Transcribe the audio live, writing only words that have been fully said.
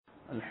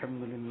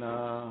الحمد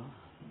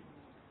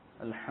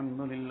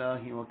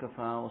لله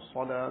وكفى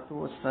والصلاة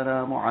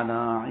والسلام على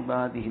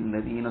عباده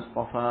الذين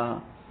اصطفى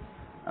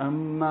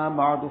أما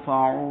بعد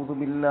فأعوذ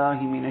بالله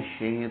من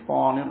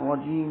الشيطان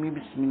الرجيم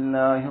بسم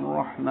الله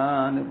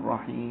الرحمن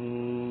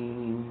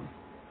الرحيم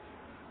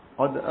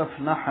قد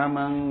أفلح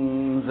من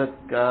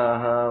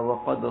زكاها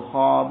وقد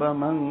خاب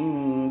من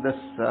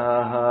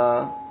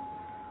دساها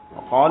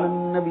وقال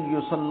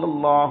النبي صلى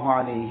الله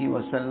عليه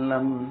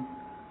وسلم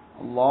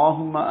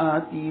اللهم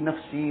آتي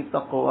نفسي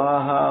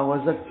تقواها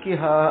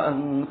وزكها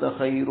أنت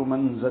خير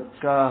من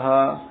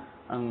زكاها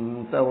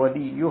أنت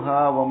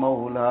وليها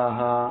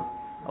ومولاها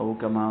أو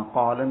كما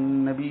قال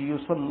النبي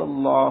صلى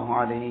الله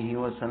عليه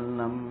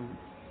وسلم.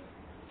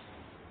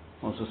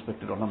 Most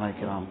respected ulama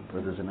kiram,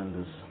 brothers and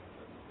elders,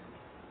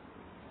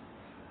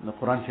 in the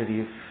Quran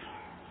Sharif,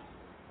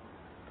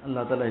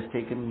 Allah Ta'ala has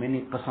taken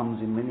many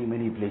qasams in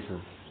many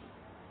places.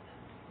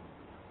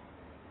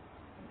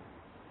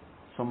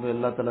 Somewhere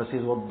Allah Ta'ala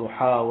says,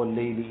 وَالضُّحَى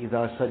وَاللَّيْلِ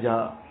إِذَا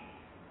سَجَى,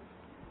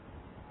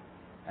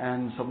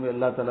 and somewhere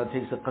Allah Ta'ala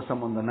takes a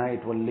qasam on the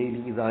night,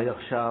 وَاللَّيْلِ إِذَا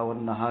يَغْشَى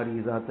وَالنَّهَارِ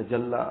إِذَا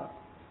تَجَلَّى,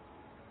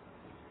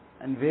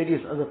 and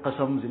various other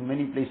qasams in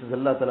many places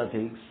Allah Ta'ala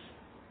takes.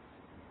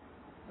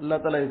 Allah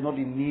Ta'ala is not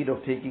in need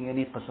of taking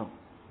any qasam.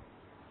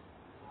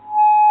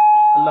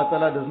 Allah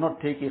Ta'ala does not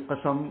take a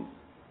qasam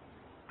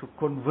to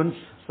convince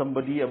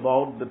somebody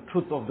about the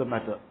truth of the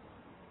matter.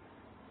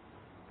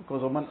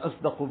 Because وَمَنْ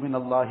أَصْدَقُ مِنَ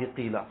اللَّهِ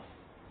قِيلًا,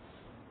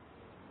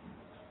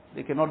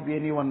 there cannot be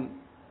anyone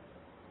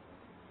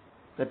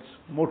that's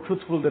more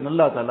truthful than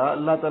Allah Ta'ala.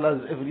 Allah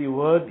Ta'ala's every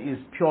word is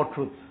pure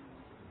truth.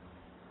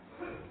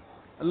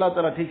 Allah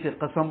Ta'ala takes a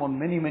qasam on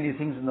many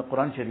things in the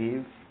Quran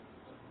Sharif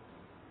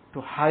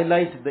to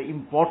highlight the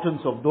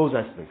importance of those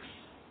aspects.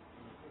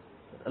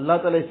 Allah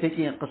Ta'ala is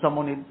taking a qasam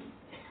on it,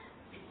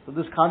 so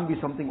this can't be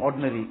something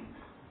ordinary.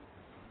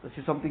 This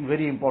is something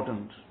very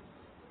important.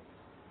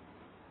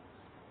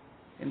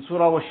 In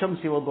Surah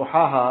Wash-Shamsi wa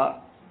Duhaha,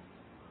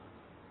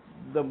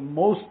 the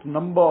most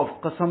number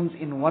of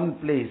qasams in one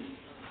place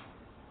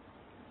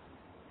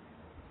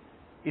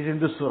is in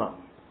this surah.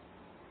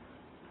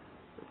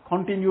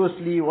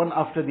 Continuously, one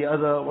after the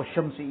other,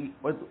 Wash-Shamsi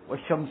wa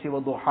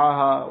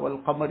Duhaha,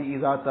 wal-Qamari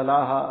idha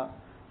talaha,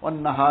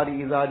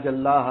 wal-Nahari idha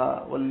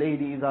jallaha,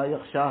 wal-Layli idha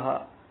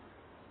yakhshaha.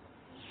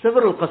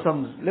 Several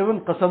qasams, 11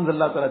 qasams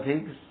Allah Ta'ala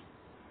takes,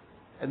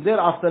 and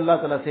thereafter Allah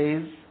Ta'ala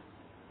says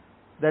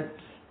that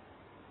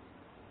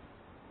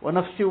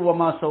وَنَفْسٍ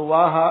وَمَا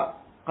سَوَّاهَا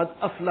قَدْ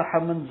أَفْلَحَ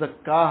مَنْ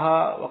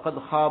زَكَّاهَا وَقَدْ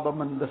خَابَ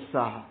مَنْ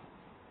دَسَّاهَا.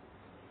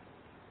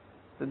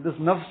 That this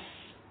nafs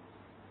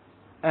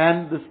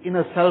and this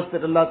inner self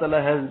that Allah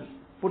Ta'ala has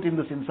put in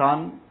this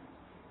insan,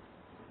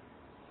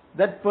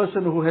 that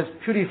person who has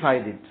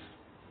purified it,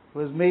 who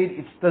has made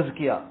its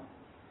tazkiyah,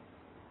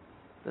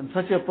 then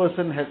such a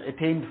person has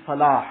attained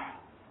falah.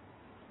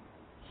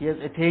 He has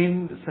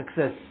attained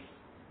success.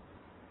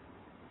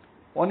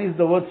 One is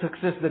the word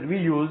success that we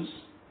use.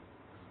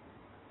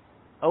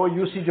 Our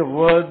usage of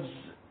words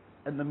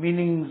and the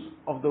meanings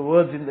of the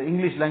words in the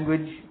English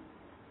language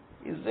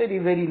is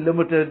very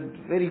limited,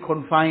 very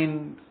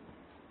confined.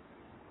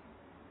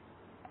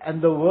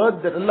 And the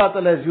word that Allah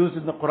Ta'ala has used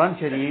in the Quran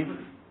Sharif,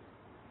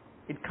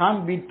 it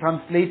can't be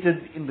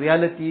translated in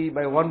reality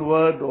by one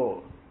word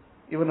or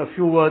even a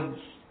few words.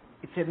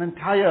 It's an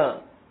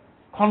entire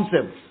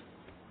concept.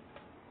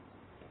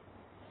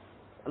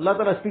 Allah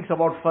Ta'ala speaks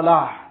about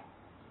falah.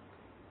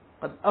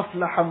 قَدْ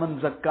أَفْلَحَ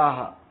مَنْ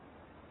زَكَّاهَا.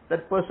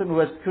 That person who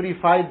has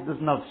purified this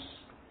nafs,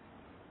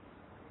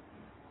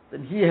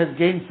 then he has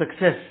gained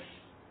success.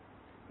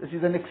 This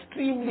is an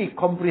extremely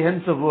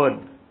comprehensive word.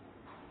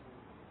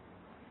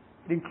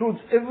 It includes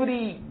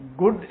every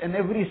good and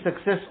every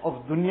success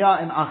of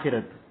dunya and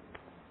akhirat.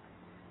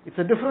 It's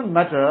a different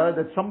matter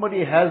that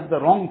somebody has the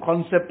wrong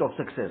concept of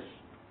success.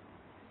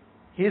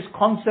 His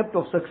concept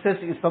of success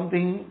is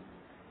something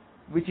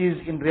which is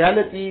in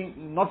reality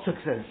not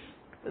success.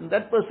 And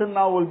that person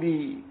now will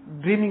be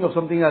dreaming of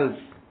something else.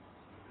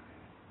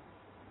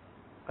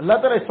 Allah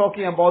Ta'ala is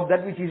talking about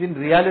that which is in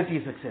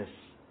reality success.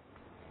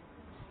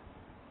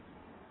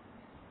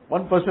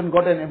 One person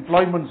got an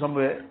employment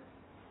somewhere,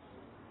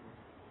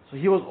 so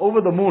he was over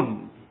the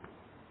moon.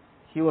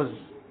 He was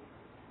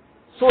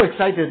so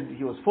excited,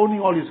 he was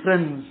phoning all his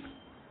friends,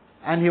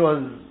 and he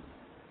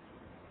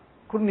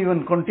couldn't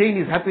even contain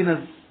his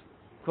happiness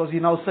because he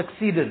now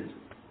succeeded.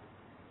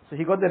 So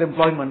he got that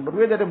employment. But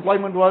where that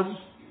employment was?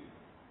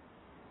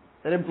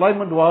 That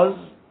employment was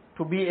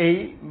to be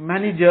a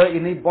manager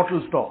in a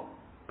bottle store.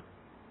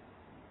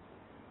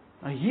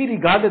 He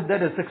regarded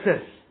that as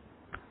success.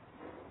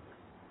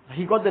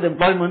 He got that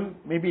employment,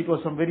 maybe it was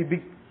some very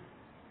big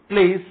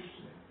place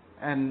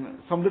and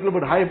some little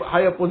bit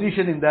higher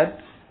position in that.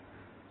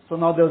 So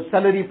now the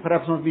salary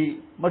perhaps must be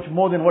much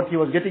more than what he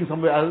was getting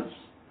somewhere else.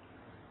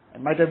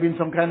 It might have been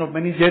some kind of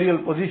managerial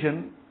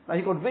position. Now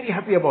he got very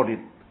happy about it.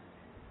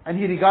 And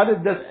he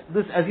regarded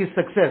this as his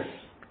success.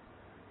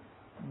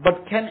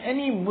 But can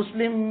any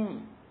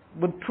Muslim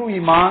with true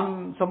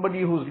iman,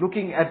 somebody who's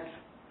looking at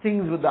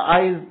things with the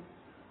eyes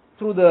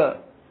through the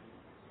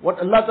what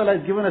Allah Ta'ala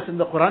has given us in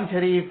the Quran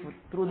Sharif,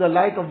 through the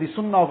light of the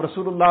Sunnah of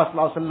Rasulullah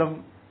Sallallahu Alaihi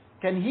Wasallam,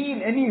 can he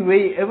in any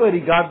way ever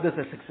regard this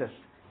as success?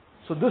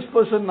 So this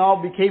person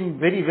now became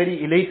very,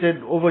 very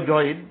elated,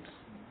 overjoyed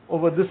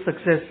over this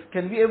success.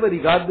 Can we ever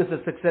regard this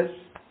as success?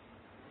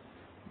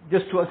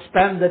 Just to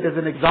expand that as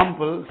an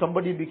example,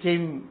 somebody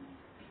became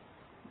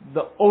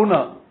the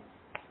owner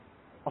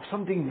of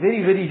something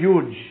very, very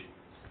huge,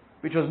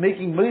 which was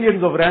making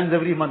millions of rands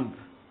every month.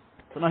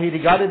 So now he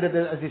regarded it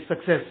as his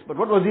success. But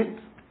what was it?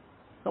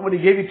 Somebody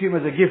gave it to him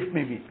as a gift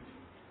maybe.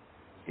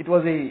 It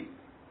was a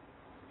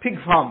pig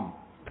farm.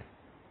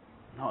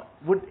 Now,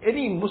 would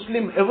any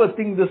Muslim ever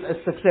think this as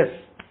success?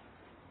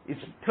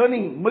 It's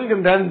turning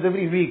million rands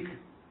every week.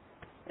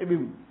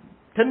 Maybe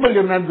 10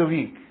 million rands a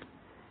week.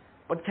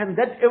 But can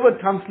that ever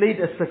translate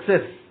as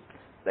success?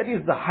 That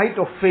is the height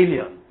of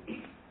failure.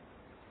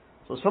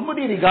 So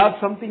somebody regards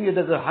something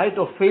as a height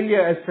of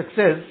failure as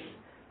success,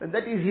 and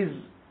that is his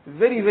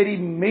very, very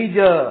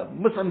major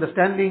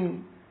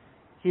misunderstanding.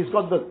 He's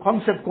got the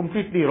concept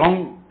completely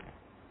wrong.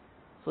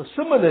 So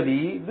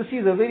similarly, this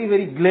is a very,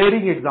 very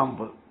glaring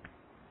example.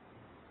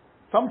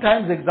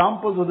 Sometimes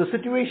examples of the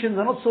situations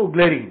are not so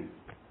glaring.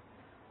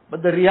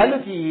 But the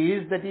reality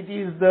is that it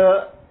is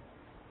the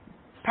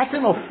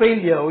pattern of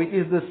failure, or it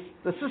is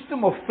the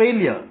system of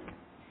failure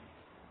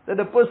that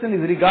a person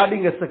is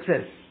regarding as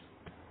success.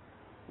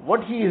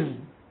 What he is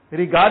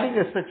regarding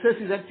as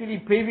success is actually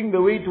paving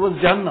the way towards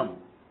Jahannam.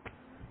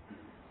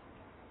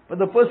 But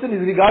the person is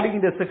regarding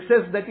it as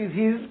success, that is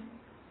his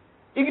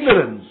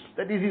ignorance,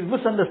 that is his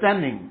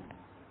misunderstanding,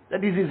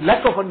 that is his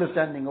lack of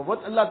understanding of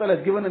what Allah Ta'ala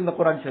has given in the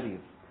Quran Sharif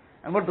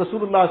and what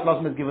Rasulullah Sallallahu Alaihi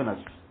Wasallam has given us.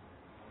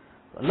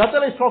 Allah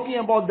Ta'ala is talking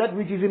about that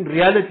which is in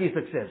reality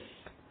success,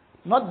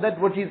 not that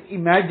which is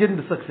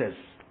imagined success.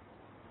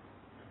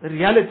 The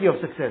reality of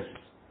success.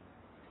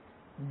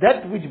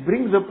 That which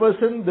brings a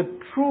person the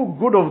true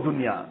good of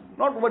dunya,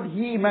 not what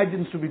he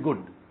imagines to be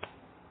good.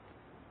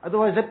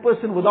 Otherwise that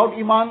person without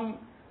iman,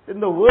 then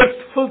the worst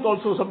filth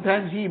also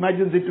sometimes he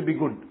imagines it to be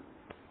good.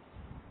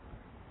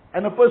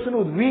 And a person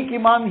with weak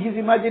iman, he's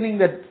imagining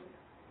that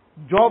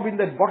job in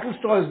that bottle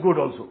store is good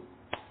also.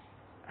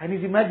 And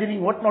he's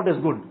imagining what not is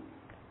good.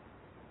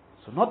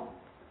 So not,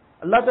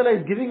 Allah Ta'ala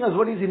is giving us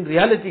what is in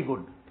reality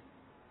good.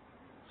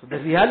 So the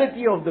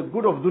reality of the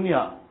good of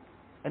dunya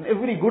and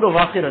every good of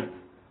akhirat,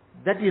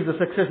 that is the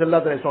success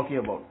Allah Ta'ala is talking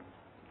about.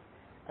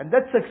 And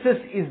that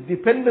success is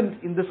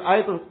dependent in this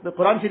ayat of the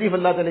Quran Sharif.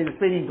 Allah Ta'ala is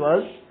explaining to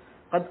us,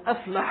 قَدْ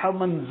أَفْلَحَ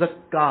مَنْ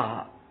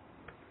زَكَّاهَا,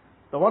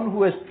 the one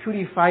who has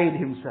purified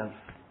himself.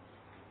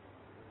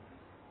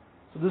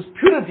 So this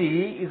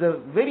purity is a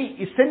very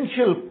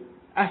essential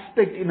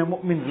aspect in a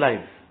mu'min's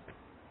life.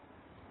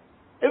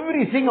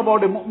 Everything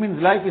about a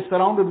mu'min's life is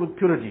surrounded with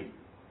purity.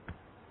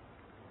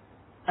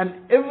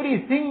 And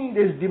everything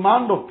there is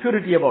demand of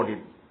purity about it.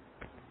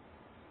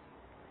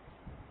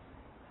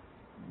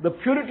 The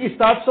purity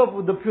starts off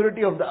with the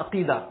purity of the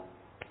aqidah.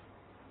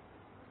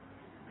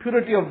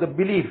 Purity of the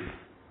belief.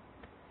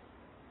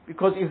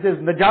 Because if there's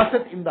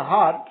najasat in the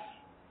heart,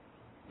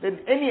 then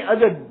any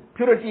other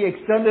purity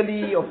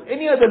externally, of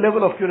any other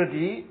level of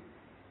purity,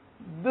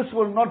 this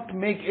will not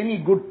make any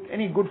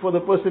good for the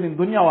person in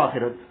dunya or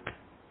akhirat.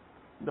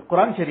 The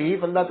Quran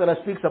Sharif, Allah Ta'ala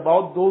speaks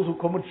about those who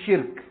commit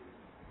shirk.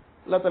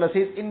 Allah Ta'ala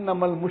says,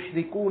 إِنَّمَا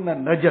الْمُشْرِكُونَ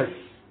نَجَسٌ.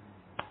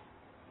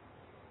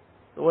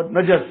 The word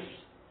najas,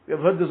 we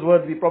have heard this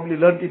word, we probably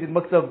learnt it in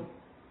Maktab.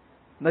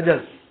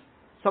 Najas.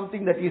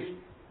 Something that is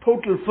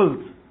total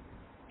filth.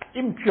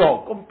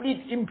 Impure,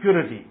 complete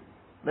impurity.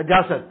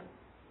 Najasat.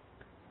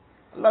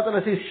 Allah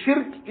Ta'ala says,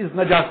 shirk is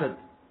najasat.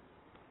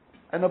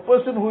 And a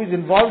person who is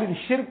involved in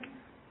shirk,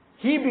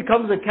 he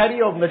becomes a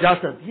carrier of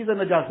najasat. He's a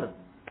najasat.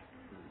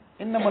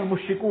 إِنَّمَا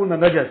الْمُشْرِكُونَ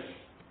نَجَسٌ.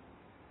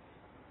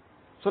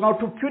 So now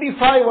to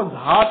purify one's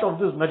heart of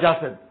this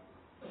najasat,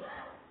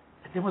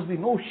 there must be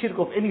no shirk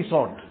of any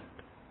sort.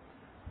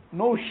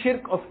 No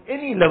shirk of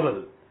any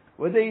level.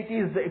 Whether it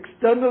is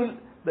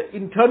the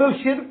internal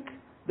shirk,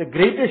 the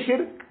greater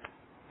shirk,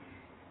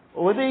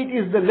 or whether it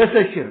is the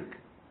lesser shirk.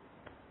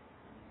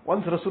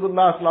 Once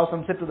Rasulullah Sallallahu Alaihi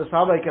Wasallam said to the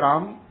Sahaba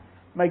Ikram,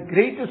 my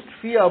greatest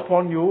fear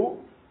upon you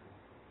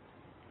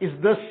is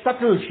the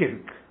subtle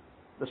shirk,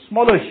 the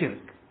smaller shirk.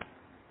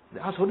 They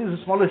asked, what is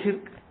the smaller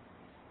shirk?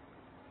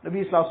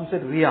 Nabi Sallallahu Alaihi Wasallam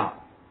said, Riya.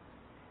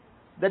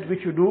 That which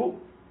you do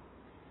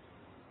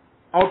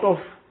out of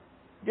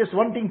just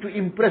wanting to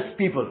impress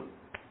people,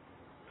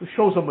 to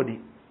show somebody.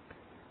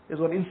 There's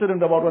one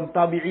incident about one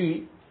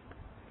tabi'i.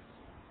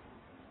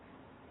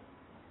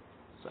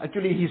 So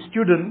actually his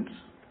student,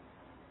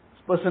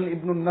 this person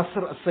Ibn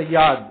Nasr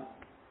as-Sayyad.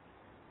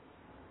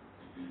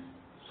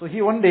 So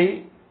he one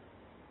day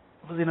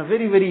was in a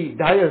very, very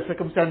dire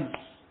circumstance,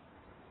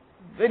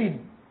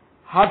 very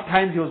hard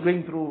times he was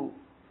going through,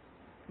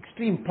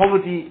 extreme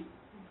poverty.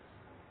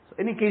 So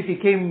in any case he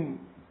came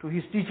to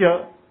his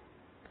teacher,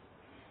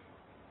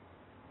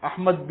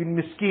 Ahmad bin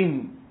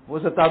Miskin,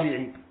 was a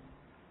tabi'i.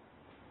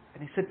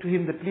 And he said to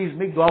him that please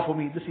make dua for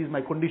me, this is my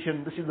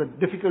condition, this is the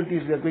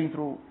difficulties we are going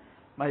through,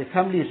 my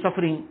family is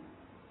suffering.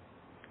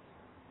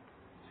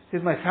 He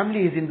says, my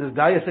family is in this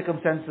dire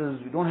circumstances,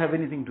 we don't have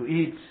anything to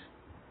eat.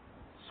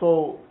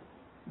 So,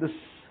 this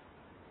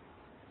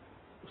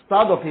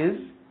ustad of his,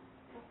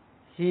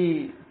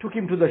 he took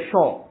him to the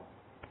shore,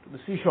 to the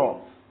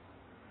seashore.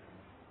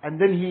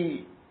 And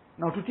then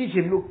now to teach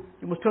him, look,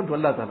 you must turn to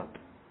Allah Ta'ala.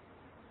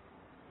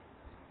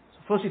 So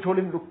first he told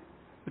him, look,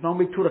 you now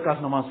make 2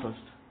 rakats namaz first.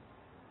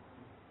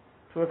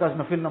 2 rakats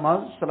nafil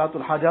namaz,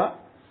 salatul haja.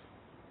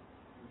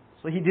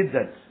 So he did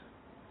that.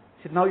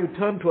 He said, now you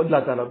turn to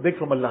Allah Ta'ala, beg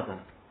from Allah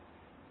Ta'ala.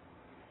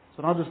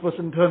 So now this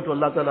person turned to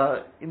Allah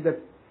Ta'ala in that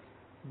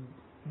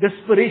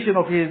desperation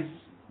of his,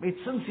 made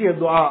sincere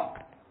dua.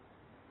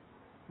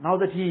 Now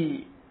that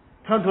he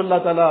turned to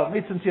Allah Ta'ala,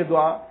 made sincere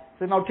dua,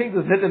 said, now take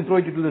this net and throw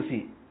it into the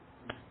sea.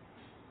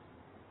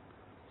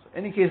 So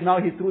in any case, now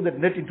he threw that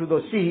net into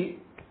the sea.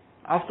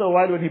 After a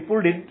while, when he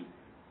pulled it,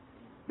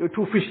 there were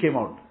 2 fish came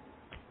out.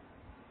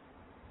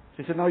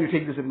 So he said, now you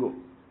take this and go.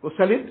 Go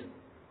sell it,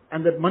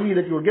 and that money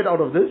that you will get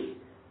out of this,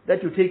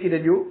 that you take it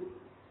and you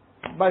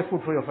buy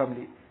food for your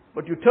family.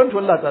 But you turn to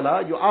Allah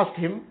Ta'ala, you asked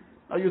Him,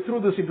 now you threw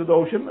this into the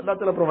ocean, Allah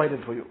Ta'ala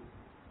provided for you.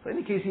 So in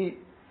any case, he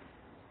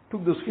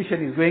took those fish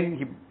and he's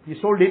going, he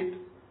sold it.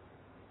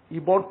 He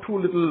bought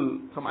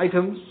some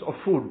items of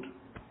food.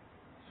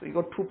 So he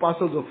got 2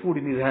 parcels of food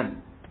in his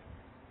hand.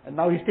 And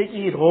now he's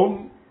taking it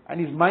home, and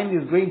his mind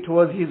is going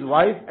towards his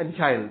wife and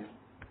child,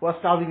 who are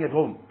starving at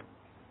home.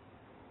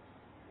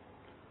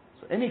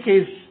 So in any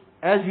case,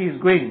 as he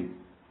is going,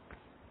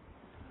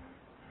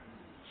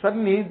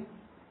 suddenly,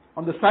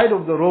 on the side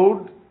of the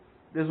road,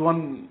 there's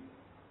one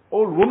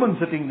old woman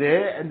sitting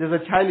there, and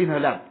there's a child in her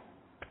lap.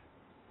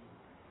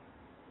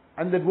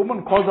 And that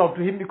woman calls out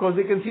to him, because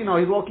they can see now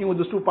he's walking with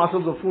those 2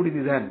 parcels of food in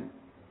his hand.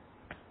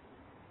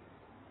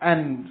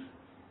 And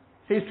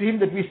says to him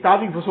that we're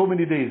starving for so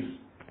many days.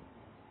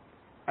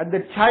 And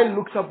the child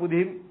looks up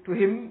to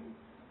him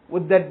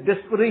with that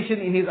desperation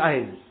in his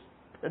eyes,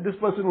 that this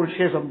person will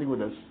share something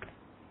with us.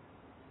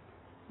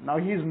 Now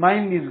his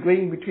mind is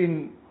going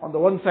between, on the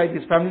one side,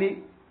 his family,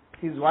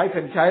 his wife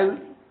and child,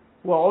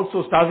 who are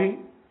also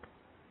starving,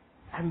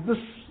 and this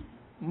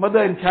mother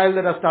and child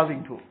that are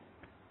starving too.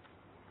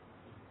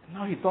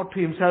 Now he thought to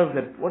himself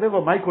that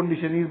whatever my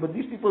condition is, but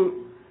these people,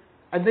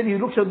 and then he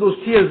looks at those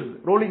tears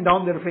rolling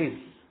down their face.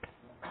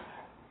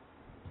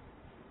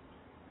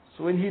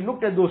 So when he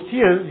looked at those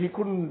tears, he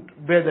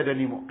couldn't bear that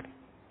anymore.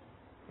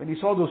 When he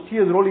saw those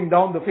tears rolling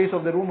down the face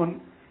of the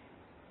woman,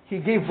 he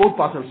gave both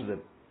parcels to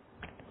them.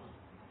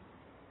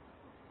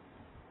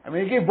 And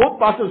when he gave both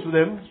parcels to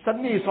them,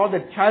 suddenly he saw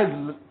that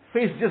child's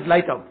face just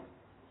light up.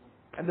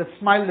 And the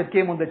smile that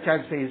came on the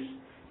child's face.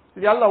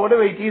 He said, Allah,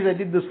 whatever it is, I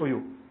did this for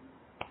you.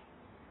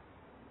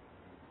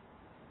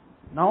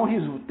 Now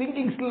he's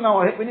thinking still now,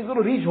 when he's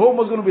going to reach home,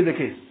 what's going to be the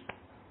case?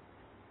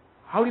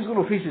 How he's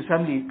going to face his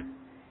family?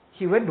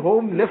 He went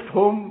home,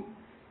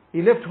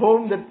 he left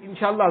home that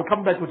inshallah I'll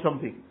come back with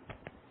something.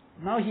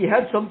 Now he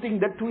had something,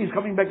 that too he's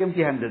coming back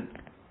empty-handed.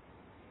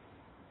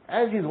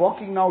 As he's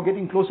walking now,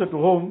 getting closer to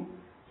home,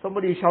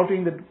 somebody is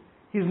shouting that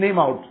his name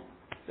out,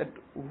 that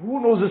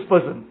who knows this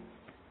person?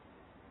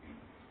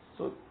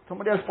 So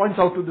somebody else points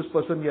out to this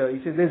person here.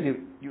 He says, there's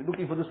you. You're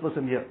looking for this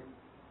person here.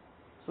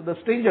 So the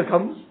stranger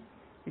comes.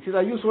 He says,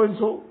 are you so and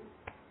so?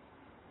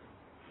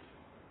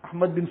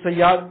 Ahmad bin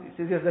Sayyad. He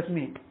says, yes, that's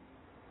me.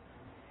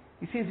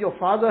 He says, your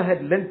father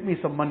had lent me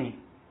some money.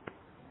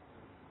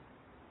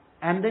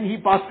 And then he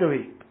passed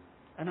away.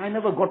 And I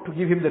never got to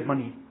give him that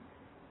money.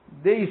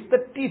 There is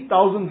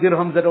 30,000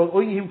 dirhams that I was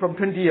owing him from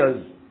 20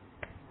 years.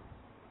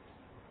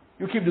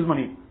 You keep this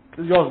money.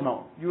 This is yours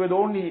now. You are the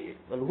only,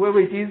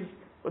 whoever it is,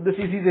 but this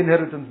is his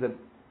inheritance then.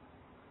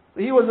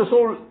 So he was the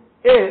sole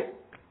heir.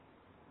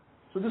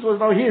 So this was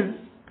now his.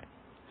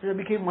 So I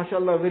became,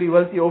 mashallah, very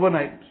wealthy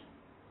overnight.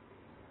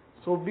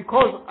 So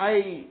because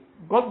I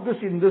got this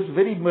in this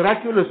very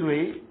miraculous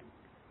way,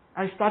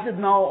 I started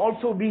now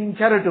also being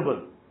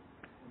charitable.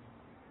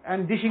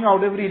 And dishing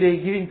out every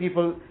day, giving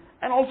people.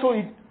 And also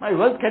my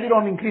wealth carried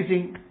on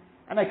increasing.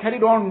 And I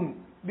carried on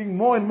being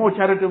more and more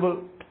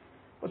charitable.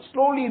 But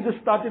slowly this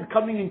started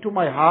coming into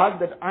my heart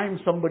that I am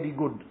somebody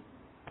good.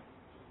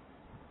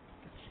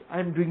 I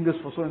am doing this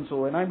for so and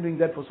so, and I am doing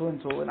that for so and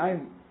so, and I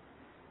am.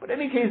 But in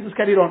any case, this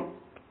carried on.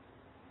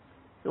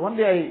 So one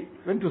day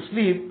I went to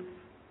sleep.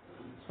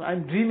 So I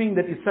am dreaming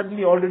that it's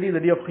suddenly already the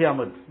day of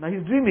Qiyamah. Now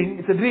he's dreaming,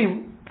 it's a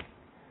dream.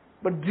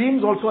 But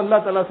dreams also,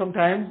 Allah Ta'ala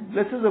sometimes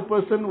blesses a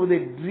person with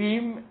a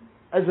dream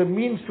as a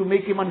means to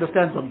make him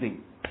understand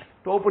something,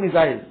 to open his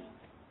eyes.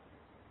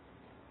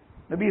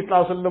 Nabi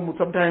Sallallahu Alaihi Wasallam would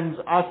sometimes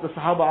ask the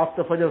Sahaba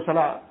after Fajr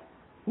Salah,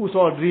 who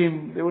saw a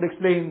dream, they would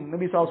explain,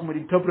 Nabi Sallallahu Alaihi Wasallam would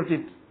interpret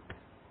it.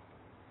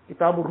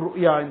 Kitabul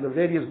Ru'ya in the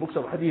various books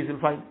of Hadith you'll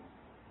find.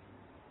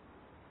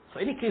 So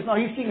in any case, now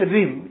he's seeing a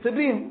dream. It's a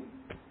dream,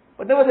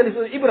 but nevertheless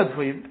it's an ibrat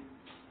for him.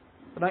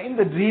 So now in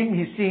the dream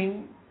he's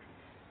seeing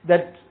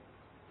that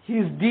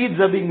his deeds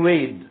are being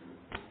weighed.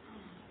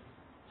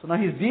 So now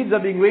his deeds are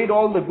being weighed,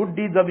 all the good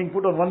deeds are being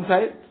put on one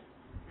side,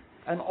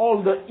 and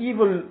all the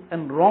evil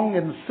and wrong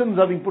and sins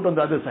are being put on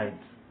the other side.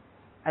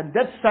 And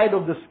that side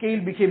of the scale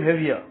became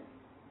heavier.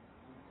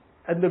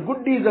 And the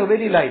good deeds are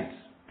very light.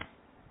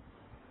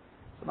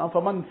 So now,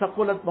 فَمَنْ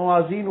ثَقُلَتْ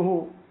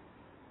مَوَازِينُهُ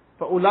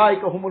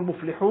فَأُولَٰئِكَ هُمُ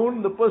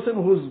الْمُفْلِحُونَ. The person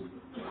whose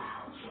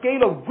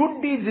scale of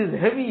good deeds is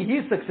heavy, he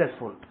is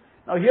successful.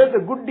 Now here the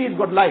good deeds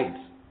got light.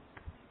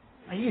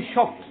 He is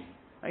shocked.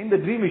 In the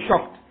dream he's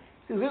shocked.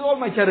 He says, where's all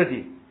my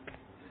charity?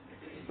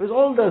 Where's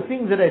all the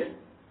things that I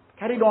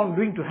carried on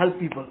doing to help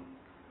people?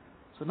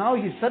 So now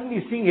he's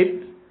suddenly seeing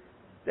it,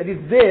 that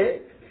it's there,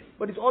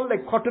 but it's all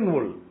like cotton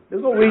wool.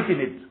 There's no weight in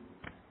it.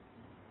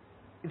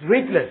 It's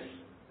weightless.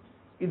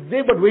 It's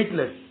there but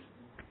weightless.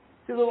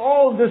 So there's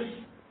all this,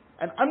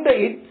 and under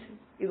it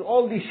is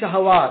all these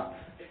shahawat.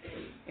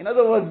 In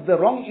other words, the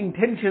wrong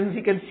intentions,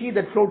 he can see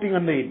that floating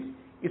under it.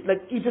 It's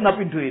like eaten up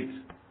into it.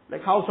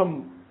 Like how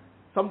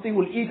something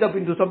will eat up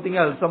into something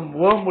else. Some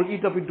worm will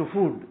eat up into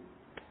food.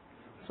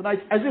 So now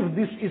it's as if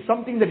this is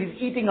something that is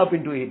eating up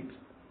into it.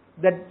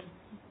 That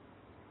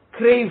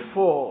crave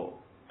for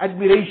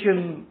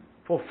admiration,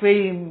 for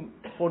fame,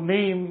 for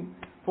name,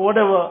 for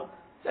whatever.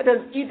 That has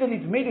eaten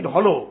it, made it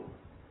hollow.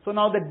 So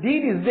now the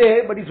deed is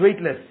there, but it's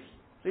weightless.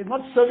 So it's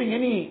not serving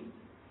any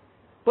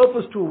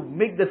purpose to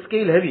make the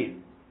scale heavy.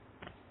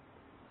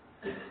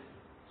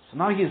 So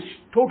now he is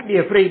totally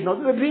afraid. Now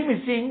this is a dream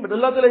he's seeing, but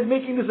Allah Ta'ala is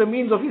making this a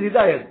means of his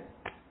hidayah.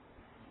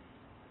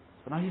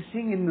 So now he's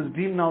seeing in this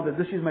dream now that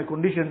this is my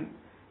condition,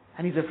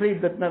 and he's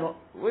afraid that now,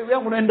 where am I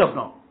going to end up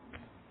now?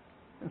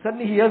 And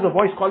suddenly he hears a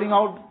voice calling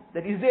out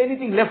that, is there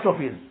anything left of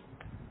his?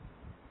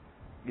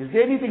 Is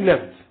there anything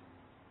left?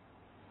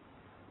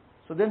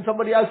 So then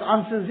somebody else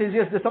answers, says,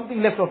 yes, there's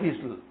something left of his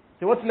still.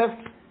 Say, what's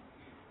left?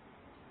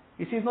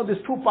 He says, no,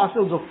 there's 2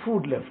 parcels of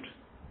food left.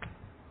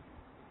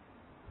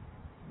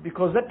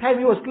 Because that time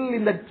he was still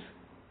in that,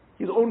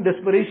 his own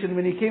desperation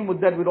when he came with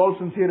that with all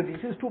sincerity.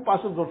 He says, 2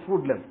 parcels of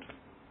food left.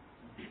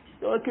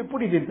 So, okay,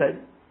 put it inside.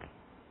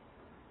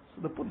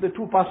 So they put the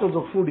 2 parcels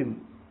of food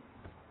in.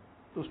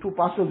 Those 2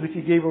 parcels which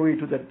he gave away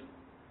to that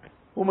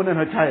woman and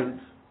her child.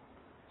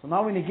 So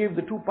now when he gave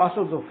the 2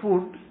 parcels of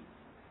food,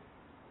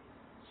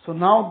 so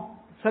now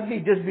suddenly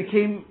it just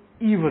became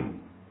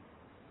even.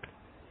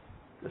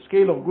 The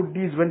scale of good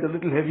deeds went a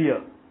little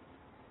heavier,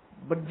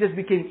 but it just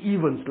became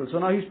even still. So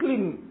now he's still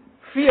in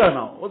fear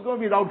now. What's going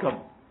to be the outcome?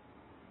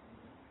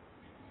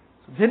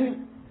 So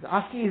then he's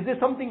asking, is there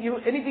something,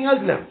 anything else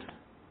left?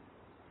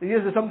 So yes,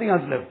 there's something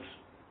else left.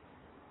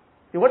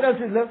 So what else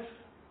is left?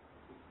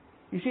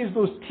 He sees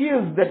those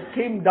tears that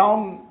came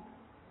down,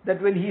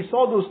 that when he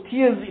saw those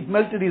tears, it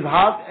melted his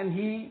heart and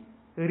he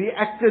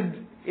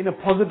reacted in a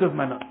positive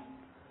manner.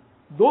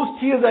 Those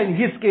tears are in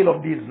his scale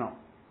of deeds now.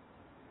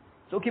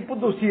 So okay,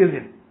 put those tears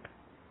in.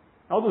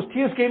 Now those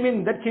tears came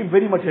in, that came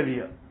very much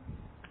heavier.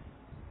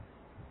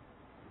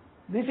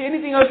 They say,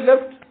 anything else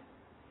left?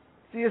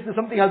 He says, yes, there's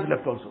something else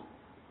left also.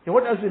 Okay,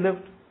 what else is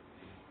left?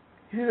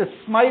 He sees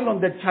a smile on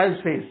that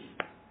child's face.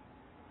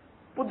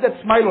 Put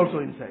that smile also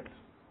inside.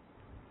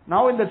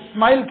 Now when that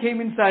smile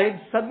came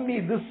inside, suddenly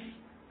this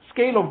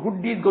scale of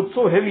good deeds got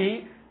so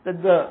heavy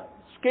that the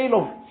scale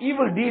of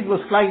evil deeds was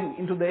flying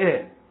into the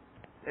air.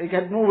 It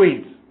had no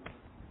weight.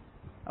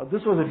 Now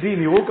this was a dream.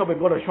 He woke up and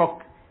got a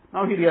shock.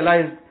 Now he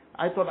realized,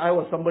 I thought I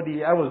was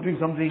somebody, I was doing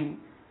something,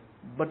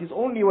 but it's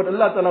only what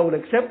Allah Ta'ala will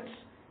accept,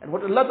 and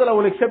what Allah Ta'ala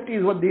will accept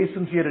is what there is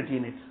sincerity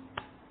in it.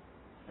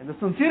 And the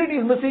sincerity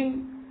is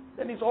missing,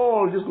 then it's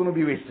all just going to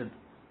be wasted.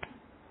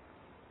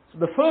 So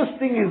the first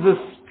thing is this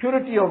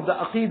purity of the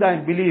aqidah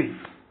and belief,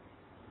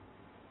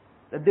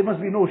 that there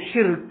must be no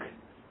shirk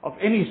of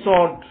any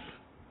sort,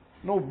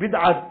 no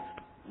bid'at,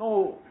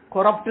 no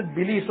corrupted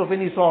beliefs of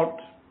any sort.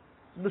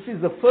 This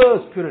is the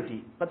first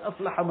purity. قَدْ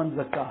أَفْلَحَ مَنْ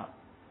زَكَّاهَا.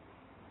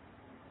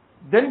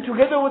 Then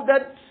together with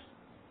that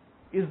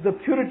is the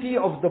purity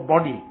of the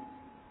body.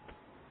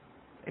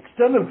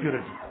 External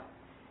purity.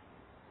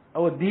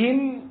 Our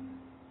deen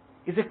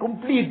is a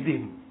complete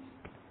deen.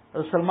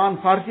 As Salman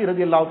Farsi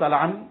radiallahu ta'ala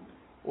an,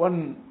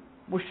 one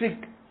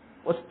mushrik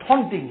was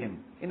taunting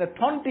him. In a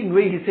taunting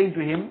way, he's saying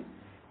to him,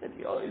 that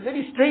it's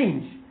very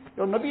strange.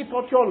 Your Nabi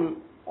taught you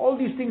all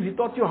these things. He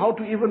taught you how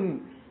to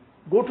even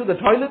go to the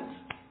toilet.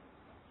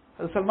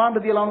 As Salman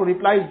radiallahu anhu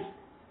replies,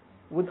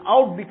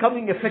 without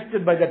becoming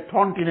affected by that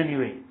taunt in any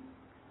way.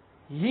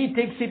 He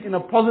takes it in a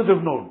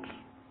positive note.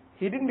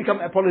 He didn't become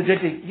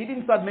apologetic. He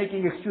didn't start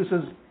making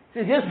excuses. He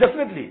says, yes,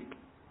 definitely.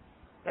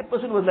 That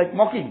person was like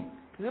mocking.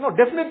 He said, no,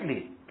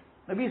 definitely.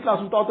 Nabi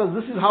Sallallahu taught us,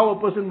 this is how a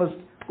person must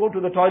go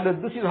to the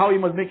toilet, this is how he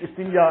must make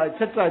istinja,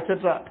 etc.,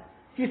 etc.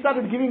 He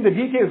started giving the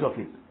details of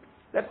it.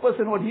 That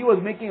person, what he was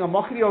making a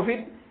mockery of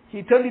it,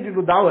 he turned it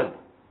into dawah.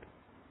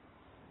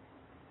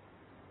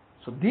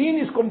 So deen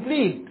is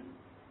complete.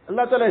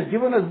 Allah Ta'ala has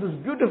given us this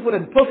beautiful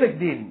and perfect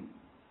deen.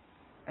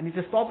 And it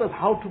has taught us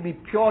how to be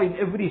pure in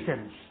every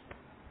sense.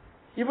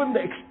 Even the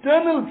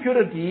external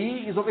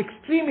purity is of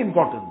extreme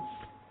importance.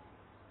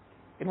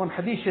 In one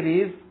hadith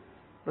sharif,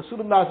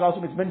 Rasulullah sallallahu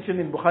alaihi wasallam is mentioned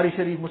in Bukhari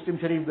Sharif, Muslim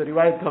Sharif, the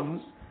riwayat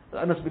comes,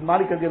 Anas bin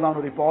Malik radiallahu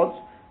anhu reports,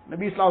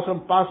 Nabi sallallahu alaihi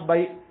wasallam passed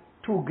by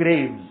 2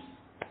 graves.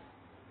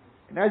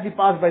 And as he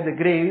passed by the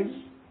graves,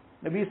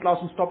 Nabi sallallahu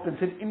alaihi wasallam stopped and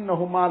said,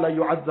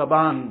 إِنَّهُمَا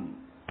لَيُعَذَّبَانِ.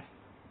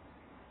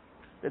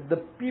 That the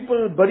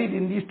people buried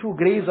in these 2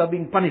 graves are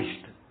being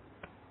punished.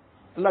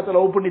 Allah Ta'ala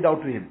opened it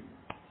out to him.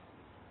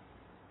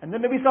 And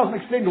then Nabi Sallallahu Alaihi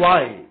Wasallam explained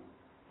why.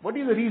 What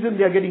is the reason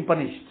they are getting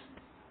punished?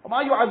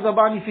 وَمَا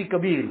يُعَذَّبَانِ فِي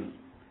كَبِيرٍ.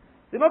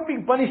 They're not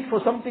being punished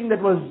for something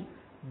that was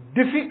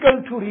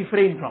difficult to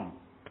refrain from.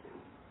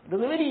 It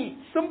was a very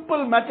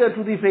simple matter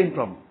to refrain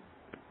from.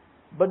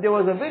 But there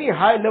was a very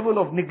high level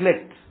of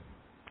neglect,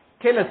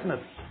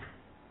 carelessness.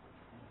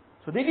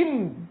 So they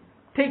didn't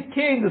take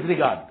care in this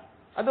regard.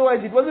 Otherwise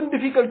it wasn't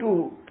difficult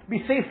to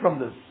be safe from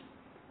this.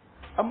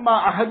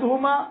 أَمَّا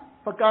أَحَدُهُمَا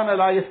فَكَانَ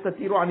لَا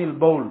يَسْتَتِيرُ عَنِ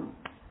الْبَوْلِ.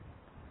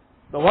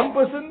 The one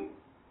person,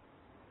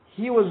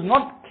 he was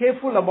not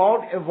careful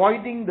about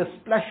avoiding the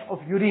splash of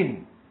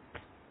urine.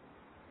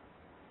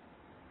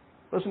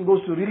 Person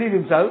goes to relieve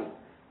himself.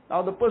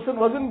 Now the person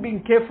wasn't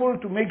being careful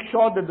to make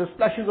sure that the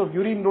splashes of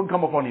urine don't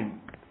come upon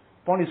him,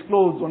 upon his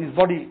clothes, on his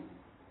body.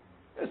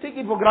 Just take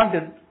it for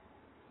granted.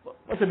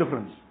 What's the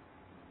difference?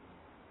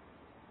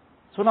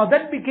 So now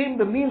that became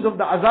the means of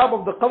the azab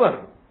of the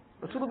qabr.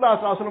 Rasulullah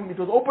Sallallahu Alaihi Wasallam, it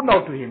was opened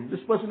out to him. This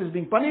person is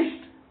being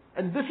punished,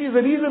 and this is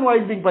the reason why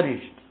he's being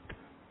punished.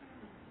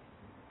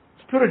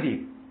 It's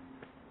purity.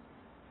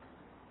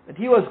 That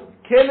he was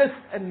careless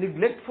and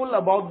neglectful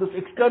about this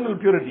external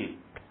purity.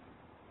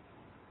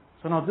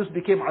 So now this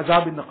became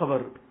azab in the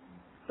qabr.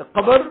 The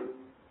qabr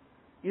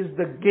is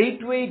the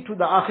gateway to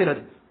the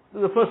akhirat.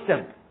 This is the first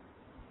step.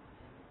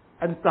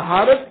 And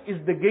taharat is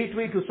the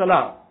gateway to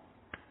salah.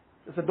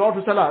 It's the door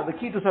to salah, the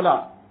key to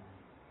salah.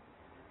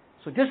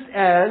 So just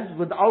as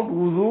without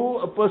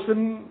wudu, a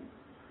person,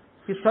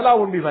 his salah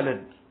won't be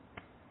valid.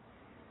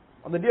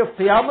 On the day of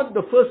Qiyamah,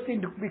 the first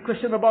thing to be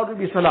questioned about will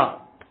be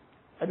salah.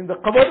 And in the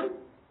qabr,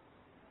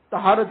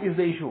 taharat is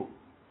the issue.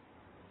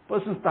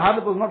 Person's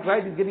taharat was not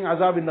right, he's getting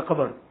azab in the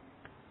qabr.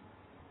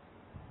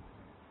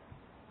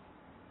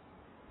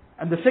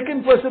 And the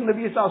second person,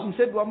 Nabi Sallallahu Alaihi Wasallam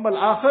said, وَأَمَّا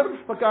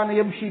الْآخَرُ فَكَانَ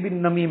يَمْشِي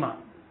بِالنَّمِيمَةِ.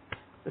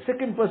 The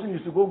second person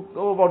used to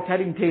go about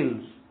carrying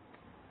tales.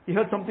 He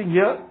heard something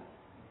here,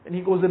 and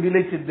he goes and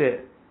relates it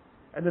there.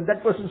 And then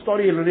that person's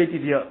story will relate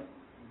it here.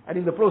 And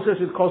in the process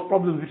it caused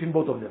problems between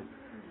both of them.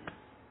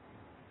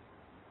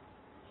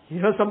 He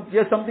hears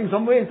something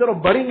somewhere, instead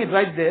of burying it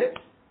right there.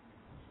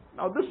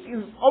 Now this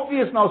is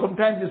obvious now,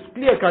 sometimes it's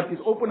clear cut,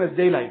 it's open as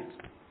daylight.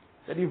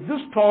 That if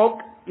this talk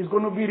is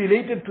going to be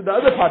related to the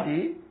other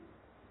party,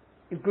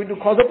 it's going to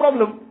cause a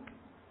problem.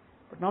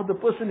 But now the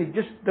person, it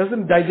just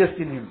doesn't digest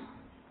in him.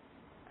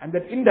 And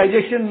that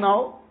indigestion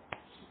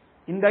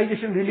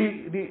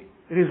really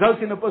results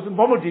in a person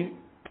vomiting.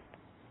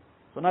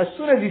 So now as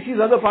soon as he sees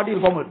the other party, he'll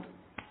vomit.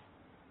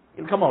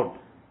 He'll come out.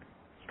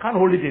 He can't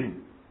hold it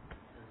in.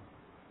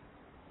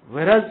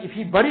 Whereas if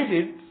he buried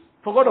it,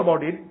 forgot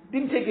about it,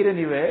 didn't take it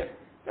anywhere,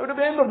 that would have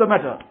been the end of the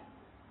matter.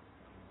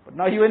 But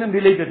now he went and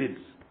related it.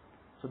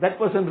 So that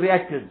person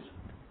reacted.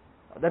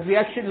 That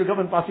reaction will come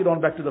and pass it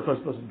on back to the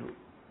first person too.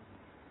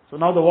 So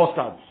now the war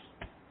starts.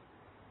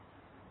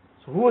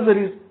 So who was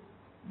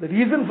the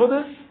reason for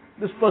this?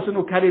 This person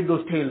who carried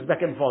those tales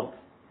back and forth.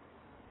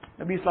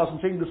 Nabi Sallallahu Alaihi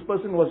Wasallam saying this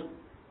person was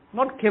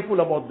not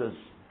careful about this.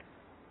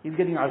 He's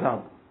getting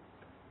azab.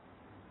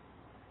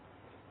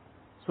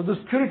 So this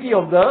purity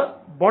of the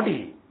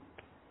body.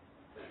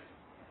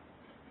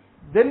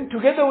 Then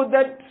together with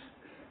that,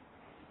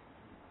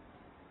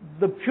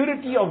 the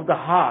purity of the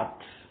heart.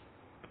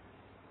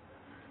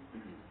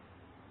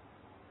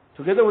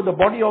 Together with the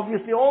body,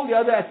 obviously, all the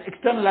other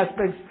external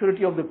aspects,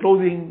 purity of the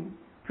clothing,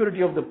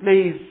 purity of the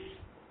place,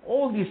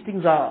 all these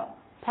things are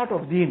part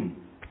of deen.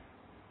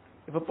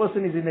 If a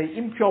person is in an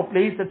impure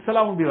place, that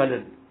salah won't be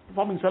valid.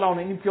 Performing salah in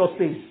an impure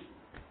space,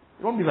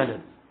 it won't be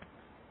valid.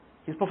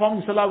 He's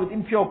performing salah with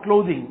impure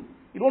clothing,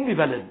 it won't be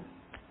valid.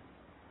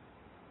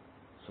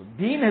 So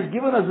deen has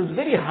given us this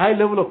very high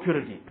level of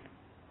purity.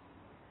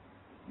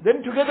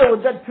 Then together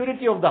with that,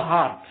 purity of the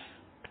heart.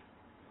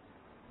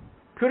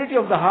 Purity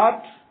of the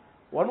heart,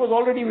 one was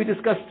already, we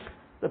discussed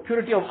the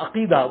purity of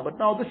aqidah, but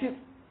now this is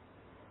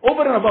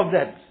over and above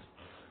that.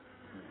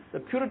 The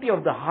purity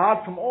of the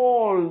heart from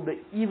all the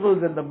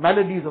evils and the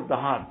maladies of the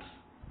heart.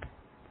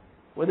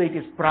 Whether it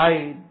is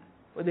pride,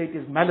 whether it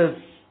is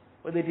malice,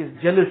 whether it is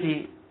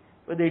jealousy,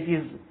 whether it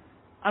is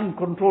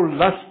uncontrolled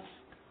lust,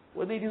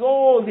 whether it is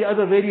all the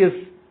other various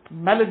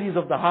maladies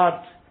of the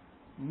heart,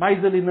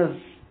 miserliness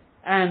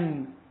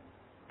and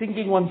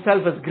thinking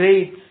oneself as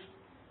great,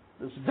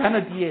 this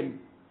vanity and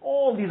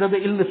all these other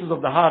illnesses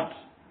of the heart.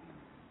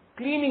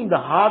 Cleaning the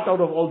heart out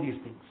of all these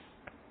things.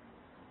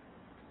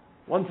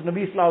 Once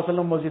Nabi Sallallahu Alaihi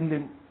Wasallam was in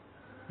the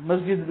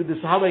masjid with the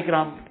Sahaba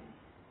Ikram,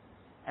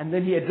 and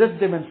then he addressed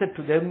them and said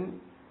to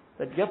them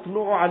that يَطْلُعُ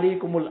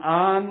عَلَيْكُمُ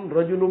الْآنِ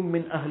رَجُلٌ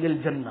مِّنْ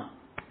أَهْلِ الْجَنَّةِ.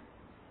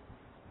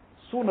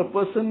 Soon a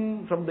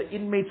person from the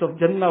inmates of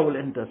Jannah will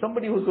enter.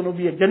 Somebody who's going to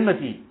be a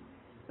Jannati.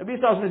 Nabi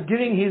Sallallahu Alaihi Wasallam is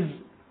giving his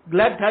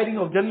glad tidings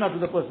of Jannah to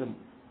the person.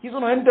 He's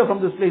going to enter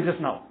from this place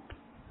just now.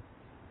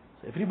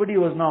 So everybody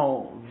was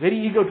now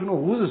very eager to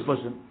know who is this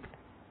person.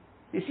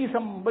 They see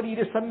somebody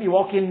just suddenly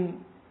walk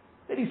in,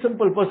 very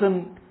simple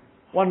person,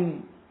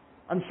 one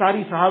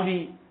Ansari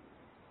Sahabi,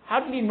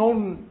 hardly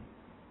known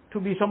to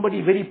be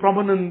somebody very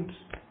prominent,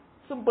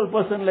 simple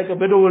person like a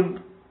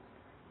Bedouin,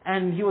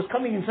 and he was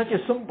coming in such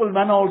a simple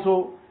manner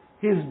also.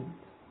 His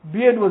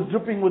beard was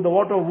dripping with the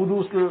water of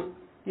wudu still.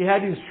 He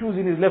had his shoes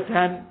in his left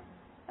hand.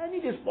 And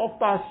he just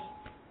walked past.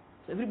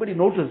 So everybody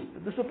noticed.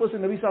 This is the person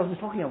Nabi Sallallahu Alaihi Wasallam is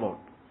talking about.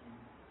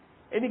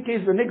 Any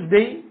case, the next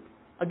day,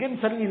 again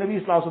suddenly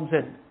Nabi Sallallahu Alaihi Wasallam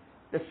said,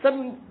 that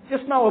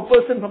just now a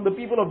person from the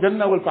people of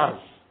Jannah will pass.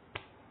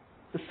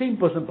 The same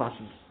person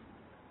passes.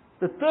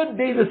 The third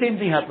day the same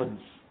thing happens.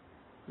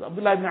 So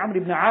Abdullah ibn Amr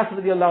ibn As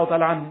radiallahu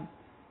ta'ala anhu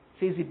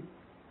says it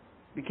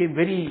became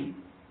very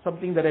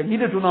something that I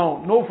needed to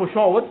now know for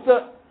sure. What's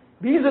the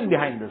reason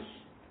behind this?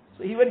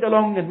 So he went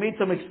along and made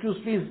some excuse.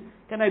 Please,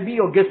 can I be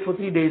your guest for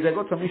 3 days? I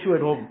got some issue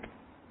at home.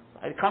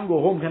 I can't go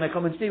home. Can I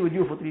come and stay with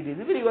you for 3 days?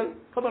 Very well,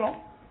 come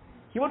along.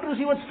 He wanted to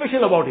see what's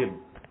special about him.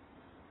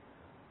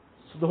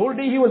 So the whole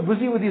day he was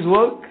busy with his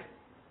work.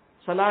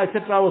 Salah,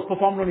 etc. was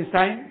performed on his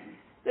time.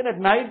 Then at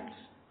night,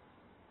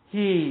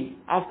 he,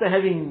 after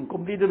having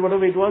completed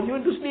whatever it was, he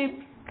went to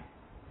sleep.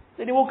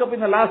 Then he woke up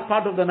in the last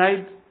part of the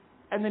night,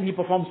 and then he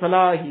performed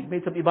salah, he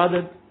made some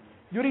ibadat.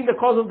 During the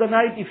course of the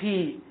night, if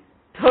he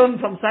turned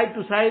from side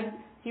to side,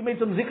 he made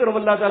some zikr of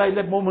Allah Ta'ala in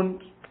that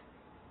moment.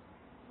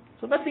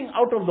 So nothing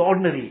out of the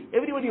ordinary.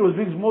 Everybody was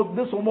doing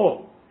this or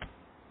more.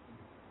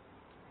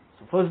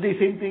 So first day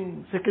same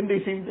thing, second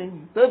day same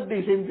thing, third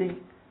day same thing.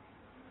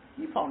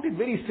 He found it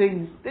very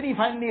strange. Then he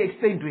finally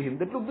explained to him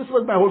that, look, this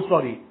was my whole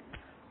story.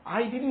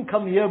 I didn't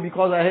come here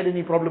because I had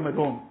any problem at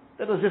home.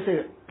 That was just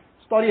a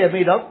story I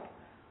made up.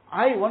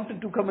 I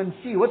wanted to come and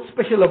see what's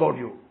special about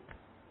you.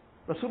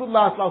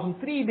 Rasulullah sallallahu alaihi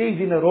wasallam, 3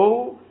 days in a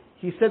row,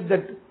 he said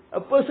that a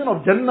person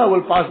of Jannah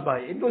will pass by.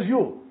 It was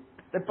you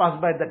that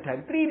passed by at that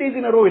time. 3 days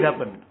in a row it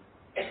happened.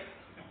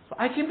 So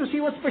I came to see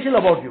what's special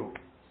about you.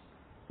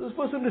 So this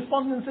person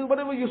responds and says,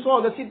 whatever you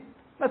saw, that's it.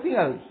 Nothing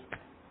else.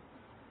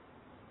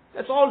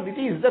 That's all it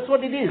is. That's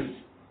what it is.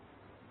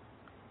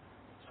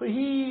 So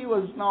he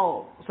was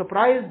now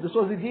surprised. This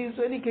was it is.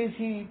 So in any case,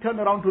 he turned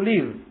around to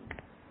leave.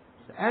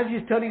 So as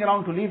he's turning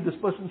around to leave, this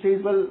person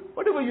says, well,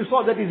 whatever you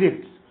saw, that is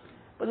it.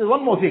 But there's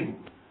one more thing.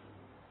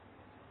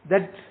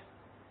 That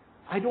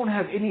I don't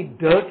have any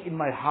dirt in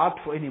my heart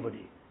for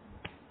anybody.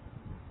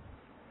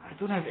 I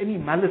don't have any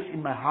malice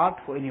in my heart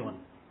for anyone.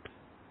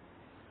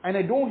 And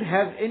I don't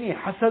have any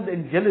hasad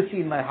and jealousy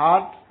in my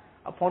heart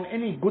upon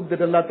any good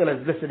that Allah Ta'ala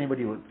has blessed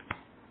anybody with.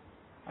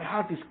 My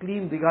heart is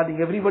clean regarding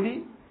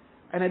everybody.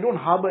 And I don't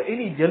harbor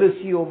any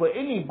jealousy over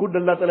any good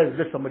Allah Ta'ala has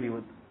blessed somebody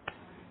with.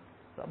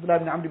 So Abdullah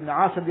ibn Amr ibn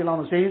As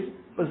says,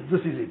 but this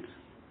is it.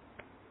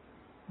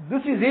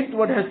 This is it,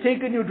 what has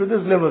taken you to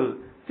this level.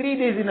 3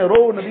 days in a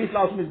row, Nabi Sallallahu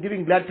Alaihi Wasallam is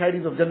giving glad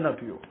tidings of Jannah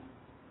to you.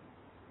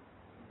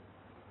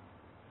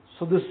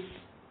 So this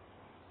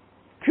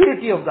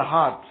purity of the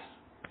heart,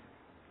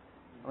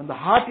 when the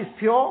heart is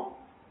pure,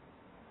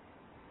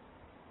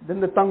 then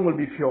the tongue will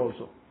be pure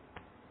also.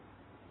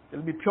 There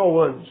will be pure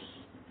words.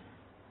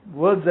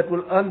 Words that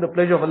will earn the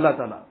pleasure of Allah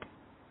Ta'ala.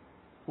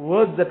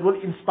 Words that will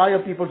inspire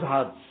people's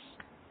hearts.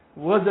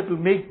 Words that will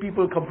make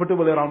people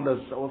comfortable around us,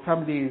 our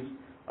families,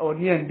 our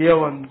near and dear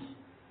ones.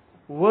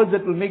 Words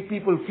that will make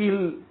people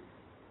feel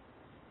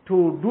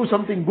to do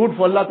something good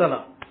for Allah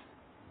Ta'ala.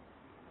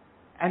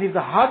 And if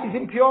the heart is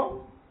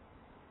impure,